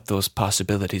of what those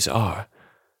possibilities are.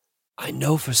 I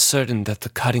know for certain that the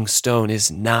cutting stone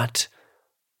is not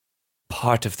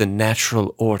part of the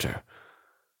natural order.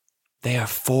 They are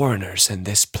foreigners in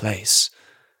this place,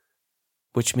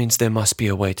 which means there must be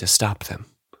a way to stop them.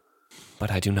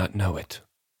 But I do not know it,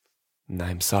 and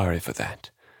I'm sorry for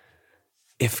that.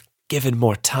 If given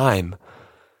more time,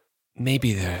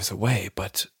 maybe there's a way,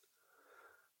 but...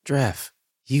 Dref,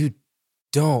 you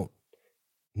don't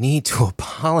need to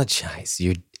apologize.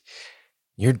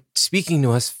 You're speaking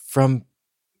to us from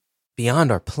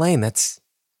beyond our plane. It's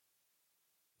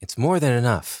more than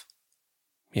enough.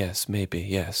 Yes, maybe,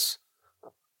 yes.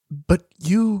 But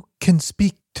you can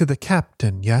speak to the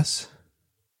captain, yes?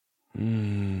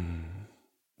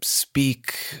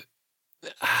 Speak...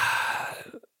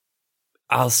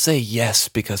 I'll say yes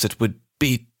because it would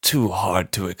be too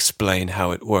hard to explain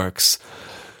how it works.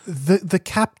 The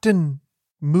captain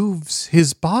moves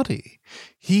his body.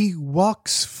 He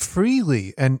walks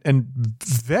freely and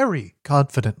very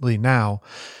confidently now.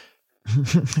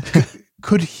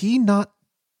 Could he not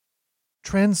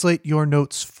translate your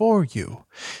notes for you?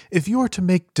 If you are to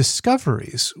make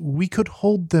discoveries, we could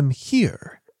hold them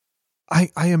here. I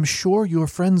am sure your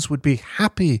friends would be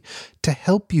happy to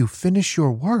help you finish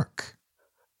your work.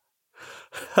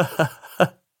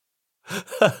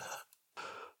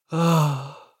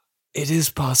 Oh, it is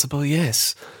possible,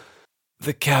 yes.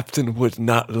 The captain would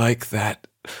not like that.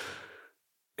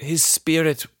 His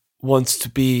spirit wants to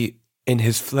be in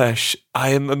his flesh. I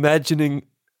am imagining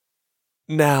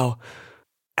now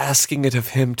asking it of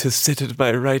him to sit at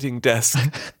my writing desk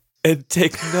and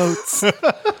take notes.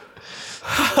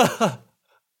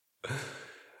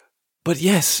 But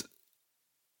yes,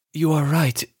 you are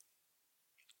right.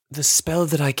 The spell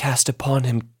that I cast upon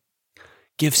him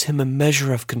gives him a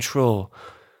measure of control.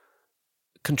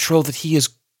 Control that he is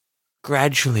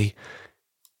gradually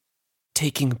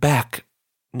taking back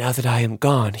now that I am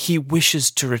gone. He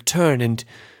wishes to return, and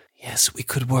yes, we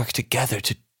could work together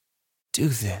to do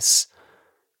this.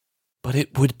 But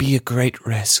it would be a great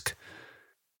risk.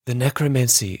 The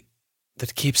necromancy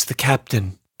that keeps the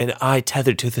captain and I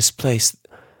tethered to this place,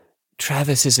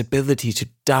 Travis's ability to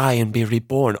die and be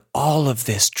reborn, all of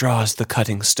this draws the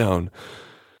cutting stone.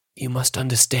 You must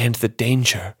understand the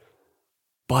danger,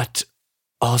 but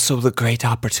also the great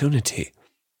opportunity.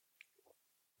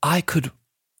 I could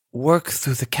work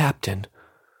through the captain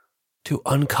to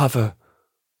uncover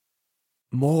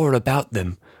more about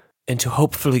them and to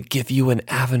hopefully give you an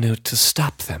avenue to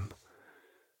stop them.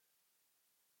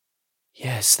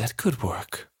 Yes, that could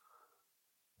work.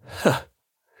 Huh.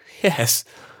 Yes.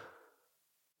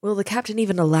 Will the captain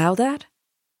even allow that?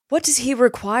 What does he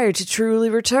require to truly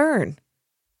return?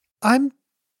 I'm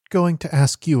going to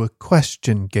ask you a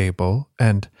question, Gable,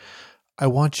 and I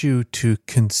want you to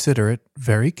consider it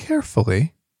very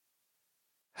carefully.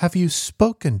 Have you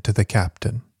spoken to the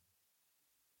captain?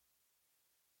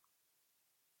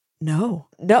 No.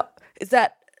 Is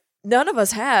that none of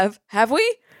us have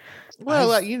we?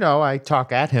 Well, I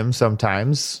talk at him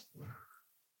sometimes.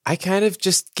 I kind of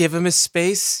just give him his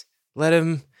space, let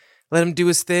him do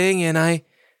his thing, and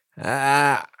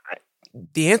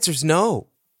the answer's no.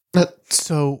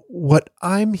 So what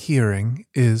I'm hearing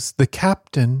is the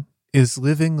captain is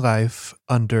living life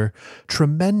under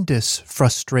tremendous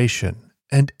frustration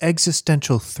and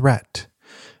existential threat.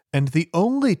 And the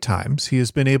only times he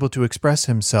has been able to express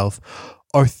himself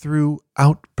are through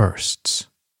outbursts.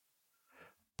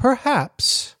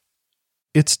 Perhaps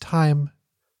it's time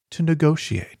to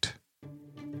negotiate.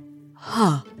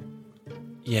 Huh.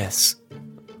 Yes.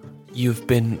 You've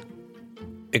been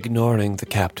ignoring the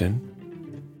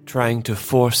captain, trying to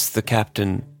force the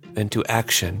captain into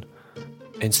action,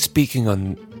 and speaking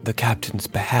on the captain's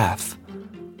behalf.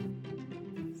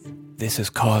 This has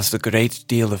caused a great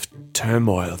deal of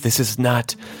turmoil. This is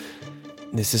not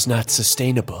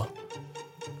sustainable.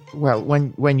 Well,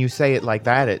 when you say it like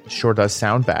that, it sure does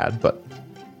sound bad, but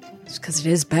It's because it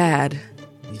is bad.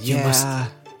 Yeah.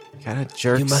 Kind of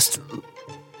jerks. You must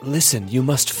listen. You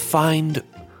must find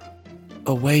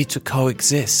a way to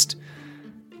coexist.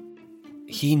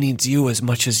 He needs you as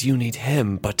much as you need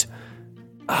him, but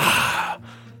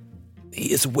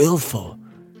he is willful,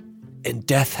 and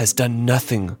death has done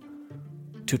nothing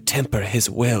to temper his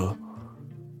will.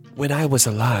 When I was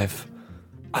alive,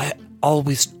 I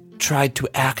always tried to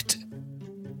act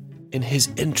in his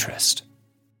interest.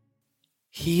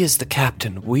 He is the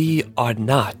captain. We are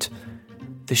not.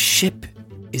 The ship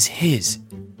is his.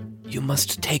 You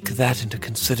must take that into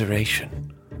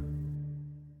consideration.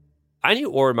 I knew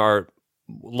Ormar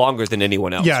longer than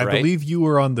anyone else, Yeah, I right? believe you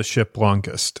were on the ship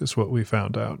longest, is what we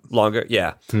found out. Longer,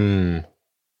 yeah.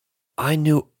 I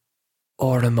knew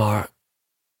Ormar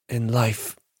in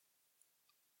life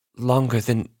longer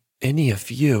than any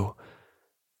of you.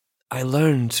 I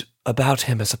learned about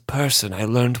him as a person. I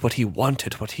learned what he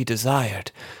wanted, what he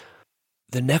desired.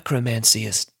 The necromancy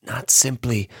is not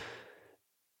simply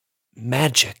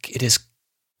magic. It is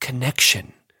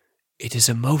connection. It is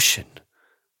emotion.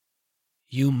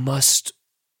 You must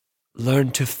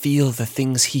learn to feel the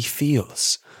things he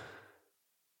feels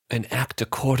and act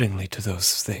accordingly to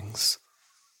those things.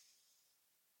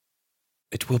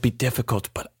 It will be difficult,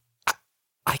 but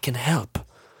I can help.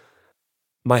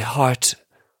 My heart,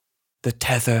 the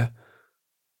tether,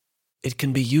 it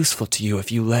can be useful to you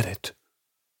if you let it.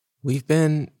 We've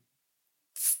been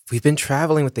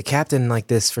traveling with the captain like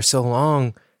this for so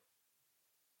long.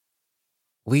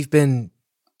 We've been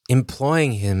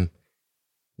employing him,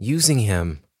 using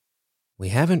him. We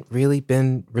haven't really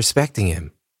been respecting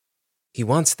him. He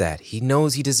wants that. He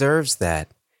knows he deserves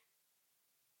that.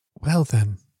 Well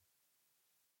then,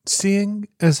 seeing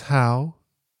as how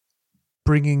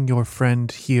bringing your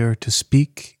friend here to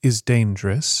speak is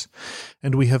dangerous,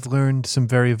 and we have learned some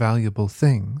very valuable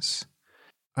things,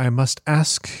 I must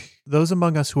ask those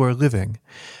among us who are living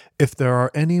if there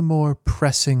are any more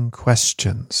pressing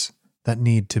questions that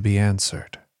need to be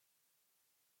answered.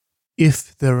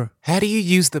 If there... How do you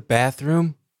use the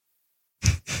bathroom?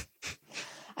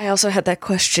 I also had that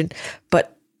question,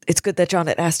 but it's good that John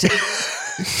had asked it.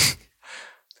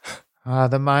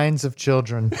 the minds of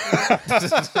children.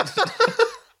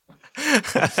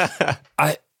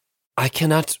 I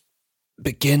cannot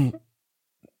begin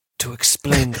to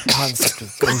explain the concept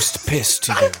of ghost piss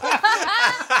to you.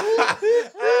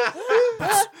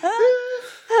 But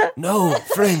no,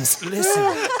 friends,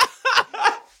 listen.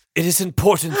 It is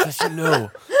important that you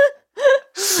know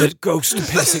that ghost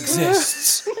piss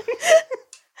exists.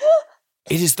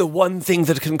 It is the one thing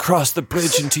that can cross the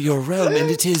bridge into your realm, and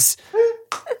it is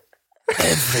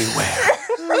everywhere.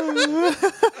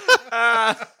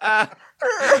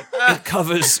 It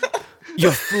covers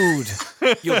your food,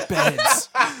 your beds.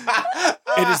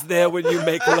 It is there when you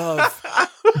make love.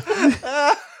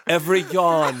 Every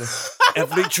yawn,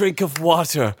 every drink of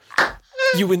water,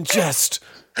 you ingest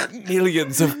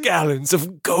millions of gallons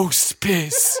of ghost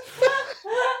piss.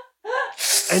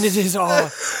 And it is our...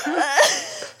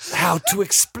 How to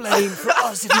explain for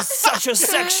us, it is such a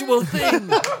sexual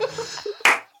thing.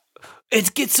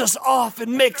 It gets us off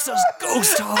and makes us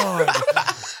ghost hard.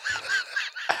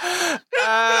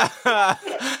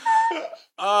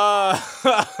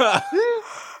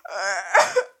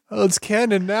 Well, it's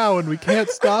canon now, and we can't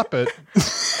stop it.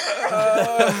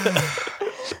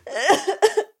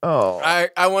 I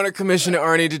want to commission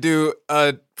Arnie to do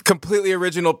a completely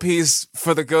original piece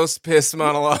for the ghost piss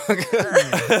monologue.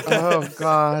 Oh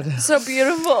God, So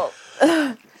beautiful.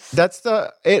 that's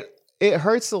the it. It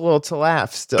hurts a little to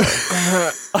laugh still.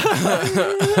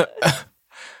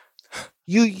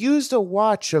 You used a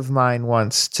watch of mine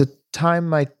once to time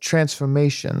my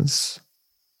transformations.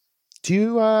 Do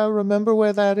you remember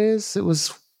where that is? It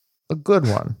was a good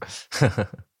one.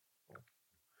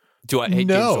 Do I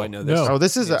know this? No. Oh,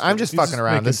 this is. I'm just He's fucking just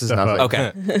around. making This is stuff nothing.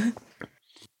 up.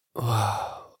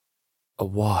 Okay. A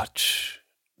watch.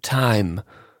 Time.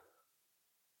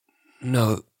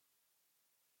 No.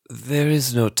 There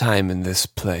is no time in this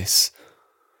place.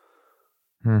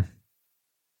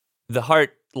 The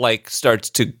heart like starts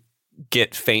to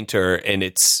get fainter and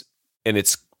it's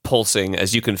pulsing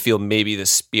as you can feel maybe the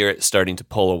spirit starting to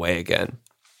pull away again.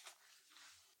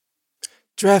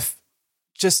 Dref,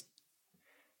 just,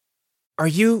 are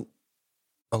you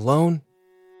alone?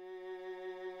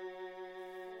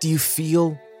 Do you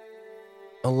feel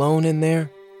alone in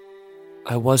there?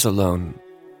 I was alone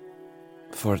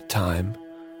for a time.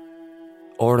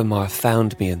 Oromar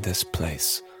found me in this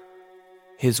place.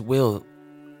 His will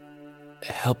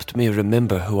helped me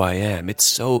remember who I am. It's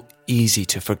so easy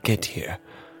to forget here.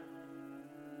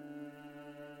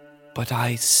 But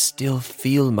I still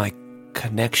feel my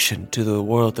connection to the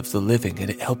world of the living, and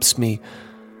it helps me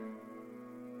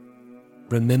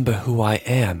remember who I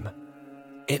am.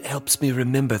 It helps me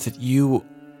remember that you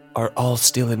are all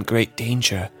still in great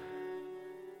danger,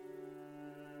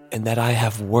 and that I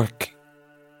have work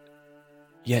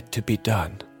yet to be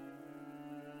done.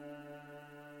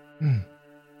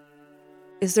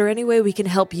 Is there any way we can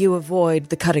help you avoid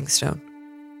the cutting stone?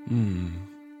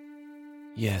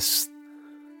 Yes.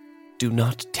 Do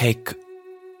not take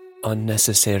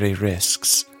unnecessary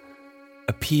risks.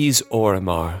 Appease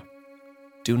Oromar.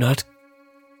 Do not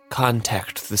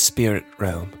contact the spirit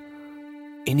realm.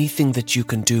 Anything that you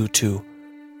can do to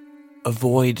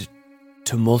avoid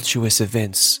tumultuous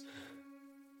events.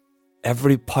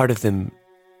 Every part of them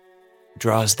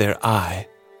draws their eye.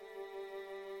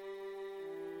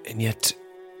 And yet,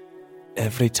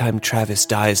 every time Travis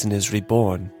dies and is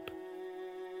reborn,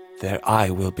 their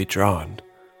eye will be drawn.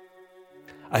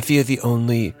 I fear the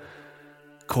only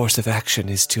course of action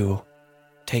is to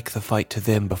take the fight to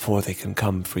them before they can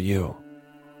come for you.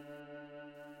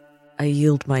 I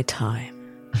yield my time.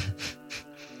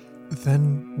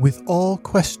 Then, with all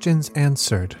questions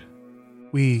answered,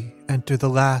 we enter the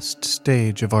last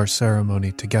stage of our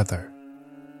ceremony together.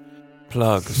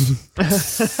 Plugs.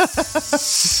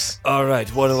 All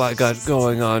right, what do I got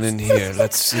going on in here?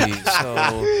 Let's see.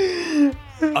 So,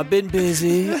 I've been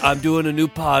busy. I'm doing a new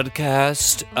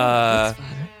podcast.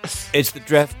 It's the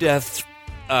Dref Death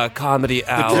Comedy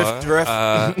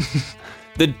Hour.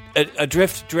 A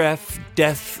Drift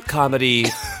Death Comedy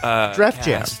Dref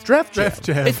Jam. cast. Dref Jam.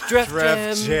 Jam. It's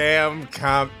Dref Jam.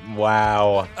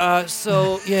 Wow. I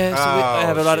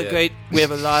have a lot of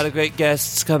great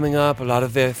guests coming up. A lot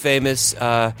of very famous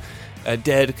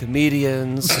dead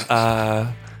comedians.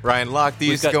 Ryan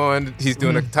Lochte's going. He's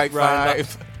doing a type Ryan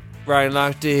 5. Ryan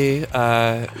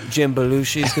Lochte, Jim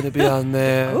Belushi's going to be on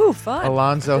there. Ooh, fun.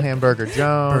 Alonzo Hamburger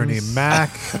Jones. Bernie Mac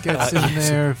gets in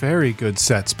there. Very good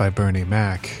sets by Bernie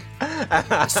Mac.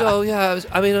 So yeah,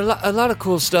 a lot of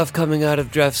cool stuff coming out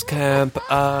of Dref's camp.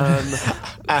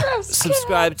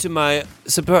 Subscribe to my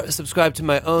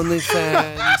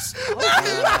OnlyFans.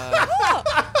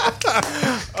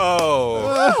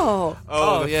 Oh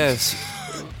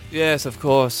yes, of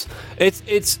course.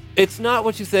 It's not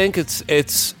what you think.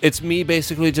 It's me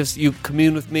basically. Just you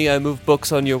commune with me. I move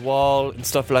books on your wall and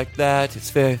stuff like that. It's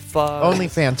very fun. Only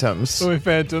Phantoms. Only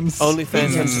Phantoms. Only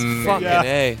Phantoms. Fucking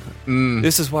A.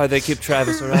 This is why they keep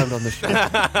Travis around on the show.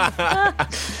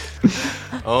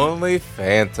 Only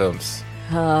Phantoms.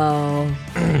 Oh.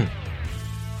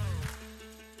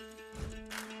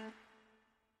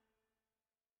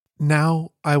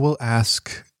 Now I will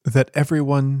ask that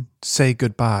everyone say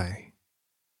goodbye.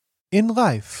 In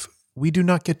life, we do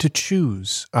not get to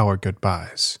choose our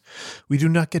goodbyes. We do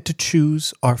not get to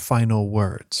choose our final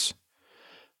words.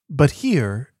 But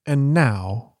here and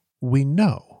now, we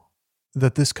know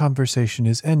that this conversation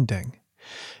is ending.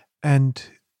 And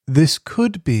this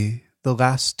could be the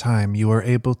last time you are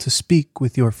able to speak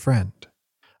with your friend.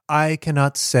 I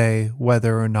cannot say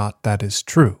whether or not that is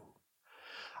true.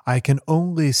 I can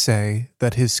only say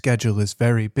that his schedule is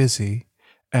very busy,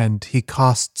 and he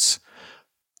costs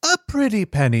a pretty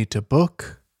penny to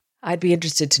book. I'd be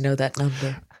interested to know that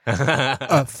number.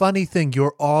 A funny thing,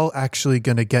 you're all actually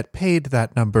going to get paid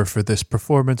that number for this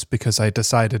performance because I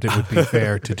decided it would be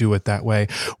fair to do it that way.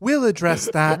 We'll address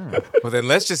that. Well, then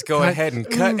let's just go ahead and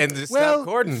cut and just stop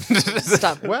recording.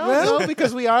 Stop. Well, no,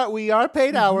 because we are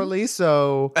paid hourly,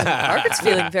 so Margaret's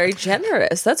feeling very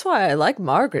generous. That's why I like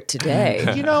Margaret today.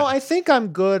 I think I'm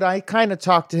good. I kind of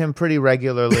talk to him pretty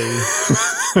regularly.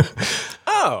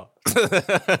 Oh.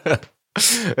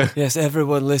 Yes,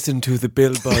 everyone listen to the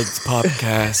Bill Buds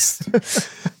podcast.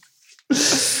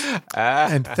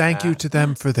 And thank you to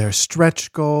them for their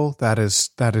stretch goal. That is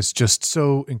just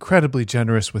so incredibly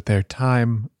generous with their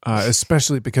time,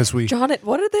 especially because we John,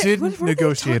 what are they? didn't what are they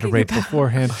negotiate a talking rate about?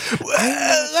 beforehand.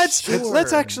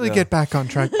 Let's actually get back on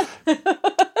track.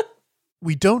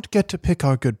 We don't get to pick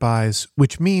our goodbyes,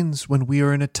 which means when we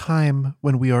are in a time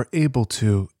when we are able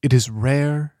to, it is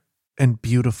rare and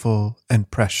beautiful and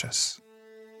precious.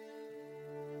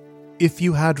 If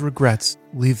you had regrets,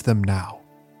 leave them now.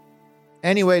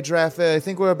 Anyway, Dref, I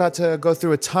think we're about to go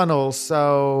through a tunnel,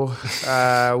 so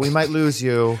we might lose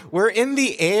you. We're in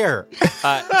the air.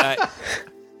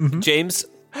 James,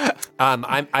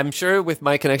 I'm sure with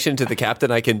my connection to the captain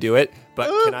I can do it,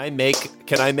 but can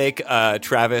I make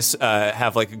Travis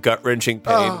have like a gut-wrenching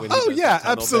pain? When he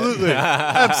does the tunnel bit?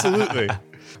 Absolutely.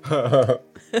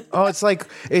 Oh, it's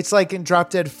like in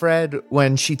Drop Dead Fred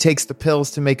when she takes the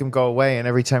pills to make him go away, and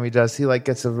every time he does, he like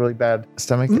gets a really bad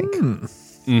stomach ache.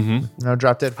 Mm-hmm. No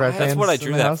Drop Dead Fred. That's fans what I in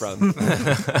drew the that house?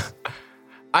 from.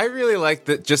 I really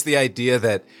like just the idea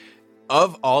that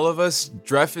of all of us,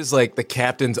 Dref is like the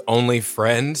captain's only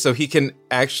friend, so he can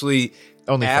actually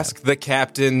ask the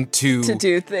captain to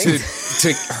do things.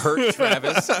 to hurt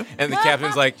Travis, and the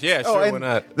captain's like, "Yeah, sure, why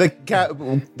not?"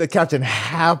 The captain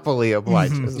happily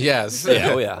obliges. Yes,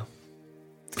 Oh yeah,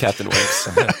 Captain Winks,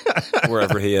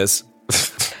 wherever he is.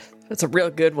 That's a real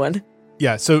good one.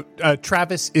 Yeah, so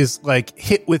Travis is like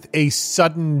hit with a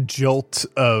sudden jolt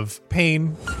of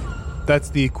pain. That's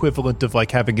the equivalent of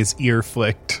like having his ear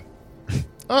flicked.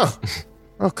 Oh,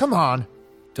 come on.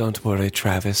 Don't worry,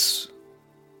 Travis.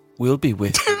 We'll be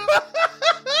with you.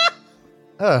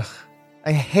 Ugh,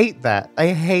 I hate that. I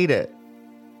hate it.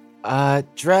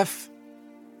 Dref,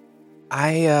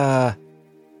 I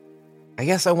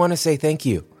guess I want to say thank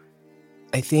you.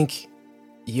 I think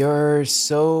you're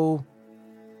so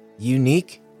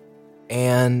unique,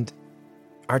 and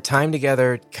our time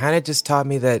together kind of just taught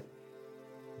me that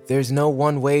there's no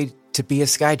one way to be a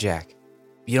Skyjack.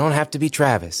 You don't have to be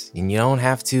Travis, and you don't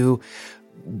have to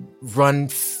run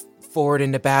forward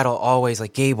into battle always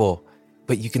like Gable,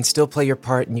 but you can still play your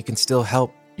part and you can still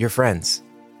help your friends.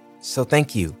 So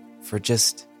thank you for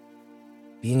just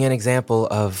being an example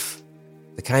of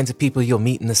the kinds of people you'll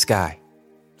meet in the sky.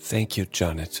 Thank you,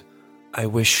 Jonet. I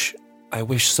wish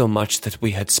so much that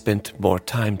we had spent more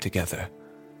time together.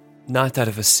 Not out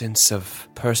of a sense of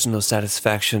personal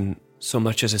satisfaction so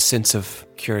much as a sense of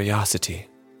curiosity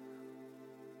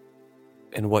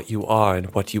in what you are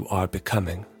and what you are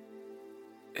becoming.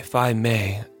 If I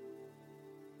may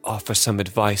offer some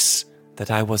advice that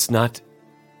I was not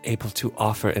able to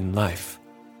offer in life.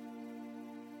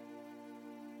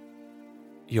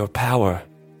 Your power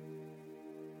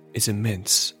is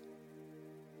immense.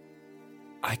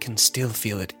 I can still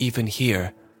feel it even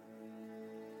here,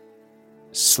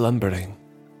 slumbering,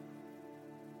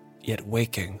 yet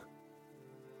waking.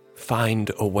 Find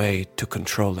a way to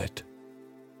control it,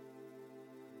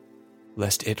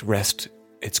 lest it wrest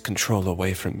its control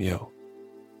away from you.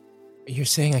 You're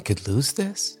saying I could lose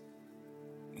this?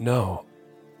 No.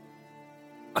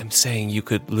 I'm saying you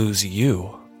could lose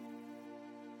you.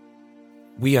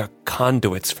 We are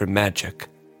conduits for magic.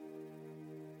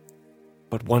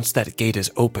 But once that gate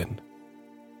is open,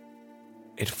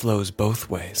 it flows both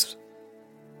ways.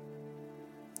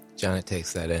 Jonet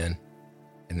takes that in,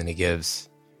 and then he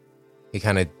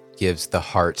kind of gives the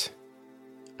heart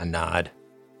a nod.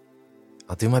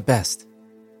 I'll do my best.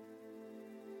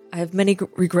 I have many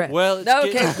regrets. Well,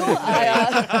 okay, cool.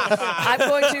 I'm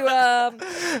going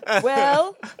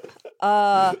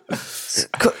to,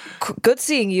 good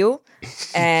seeing you,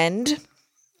 and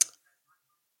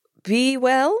be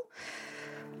well.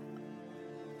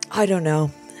 I don't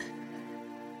know.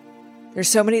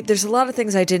 There's a lot of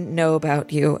things I didn't know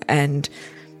about you, and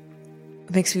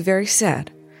it makes me very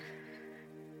sad.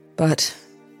 But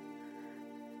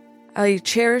I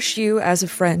cherish you as a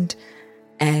friend,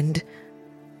 and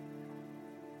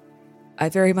I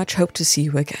very much hope to see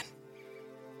you again.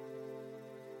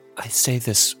 I say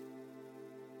this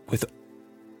with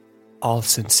all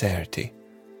sincerity.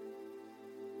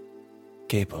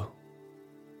 Gable,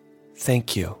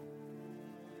 thank you.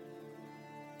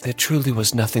 There truly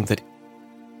was nothing that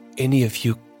any of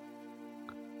you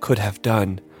could have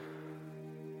done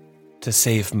to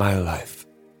save my life.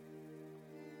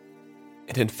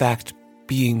 And in fact,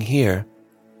 being here,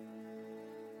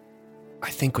 I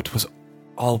think it was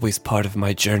always part of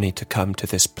my journey to come to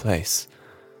this place.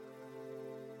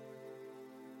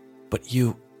 But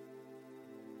you,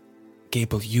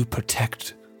 Gable, you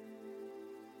protect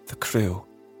the crew.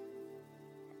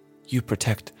 You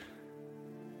protect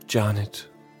Jonet,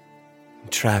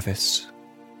 and Travis,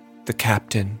 the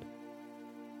captain,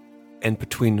 and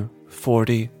between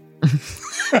 40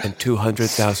 and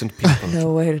 200,000 people.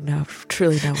 No way to know.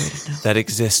 Truly no way to know. That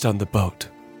exist on the boat.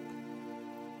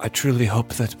 I truly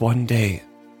hope that one day,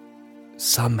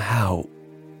 somehow,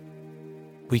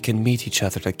 we can meet each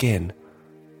other again.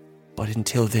 But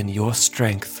until then, your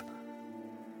strength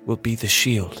will be the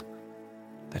shield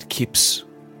that keeps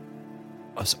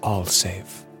us all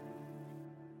safe.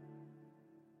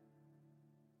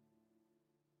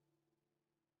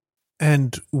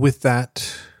 And with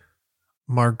that,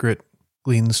 Margaret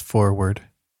leans forward.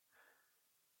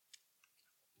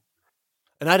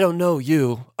 And I don't know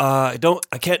you. I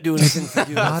can't do anything for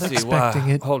you. Not Let's see. expecting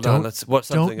it. Hold on. What's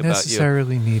something don't about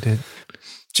necessarily need it.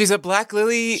 She's a black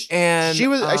lily, and She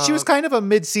was kind of a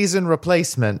mid-season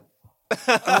replacement.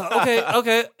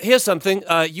 Okay. Here's something.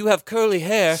 You have curly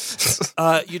hair.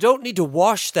 You don't need to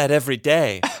wash that every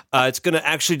day. It's going to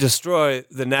actually destroy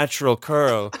the natural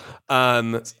curl.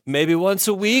 Maybe once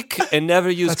a week and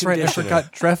never use That's right. I conditioner.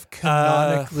 forgot. Dreff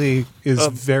canonically is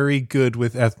very good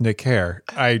with ethnic hair.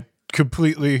 I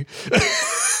completely.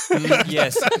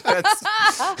 Yes.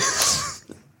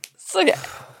 So,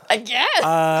 again.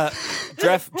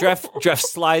 Dreff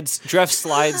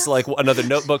slides like another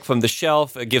notebook from the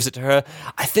shelf and gives it to her.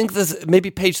 I think there's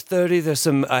maybe page 30. There's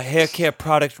some hair care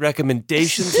product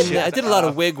recommendations in there. I did a lot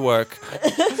of wig work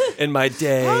in my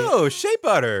day. oh, shea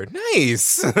butter,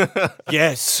 nice.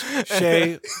 Yes,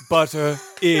 shea butter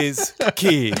is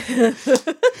key.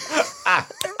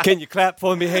 Can you clap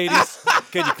for me, Hades?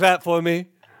 Can you clap for me?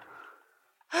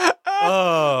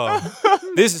 Oh,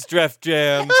 this is Dreff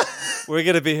Jam. We're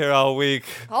going to be here all week.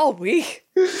 All week.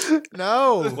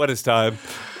 No. What is time?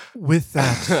 With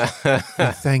that,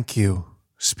 I thank you,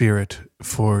 Spirit,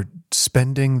 for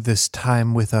spending this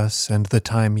time with us and the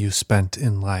time you spent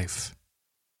in life.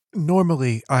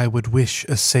 Normally, I would wish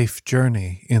a safe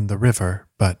journey in the river,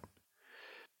 but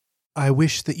I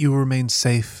wish that you remain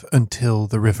safe until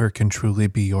the river can truly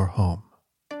be your home.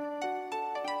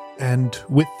 And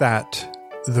with that,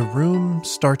 the room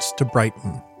starts to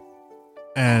brighten,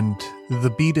 and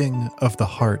the beating of the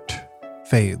heart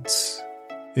fades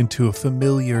into a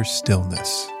familiar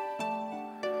stillness.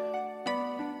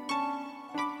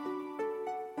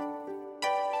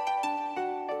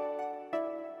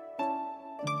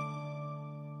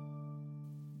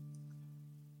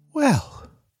 Well,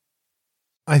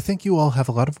 I think you all have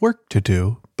a lot of work to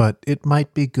do, but it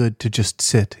might be good to just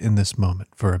sit in this moment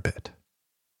for a bit.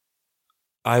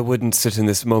 I wouldn't sit in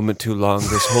this moment too long.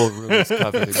 This whole room is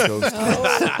covered in ghost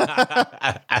piss.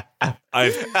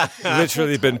 I've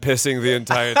literally been pissing the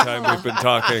entire time we've been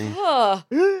talking.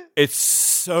 It's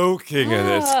soaking in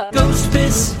it. Ghost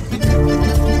piss.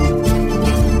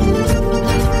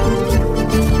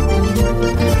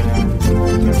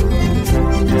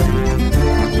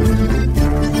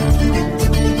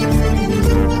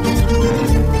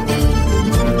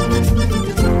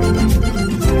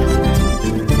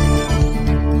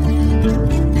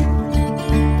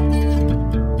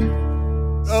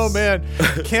 Oh man,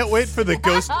 can't wait for the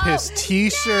Ghost Piss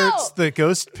t-shirts, the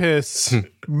Ghost Piss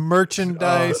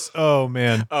merchandise. Oh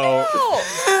man.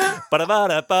 Bada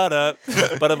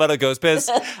ghost piss.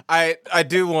 I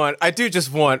do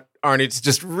just want Arnie to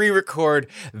just re-record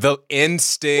the end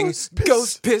sting.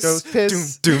 Ghost piss. Ghost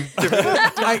piss. Doom, doom, doom.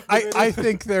 I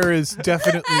think there is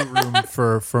definitely room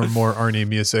for more Arnie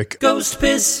music. Ghost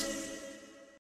piss.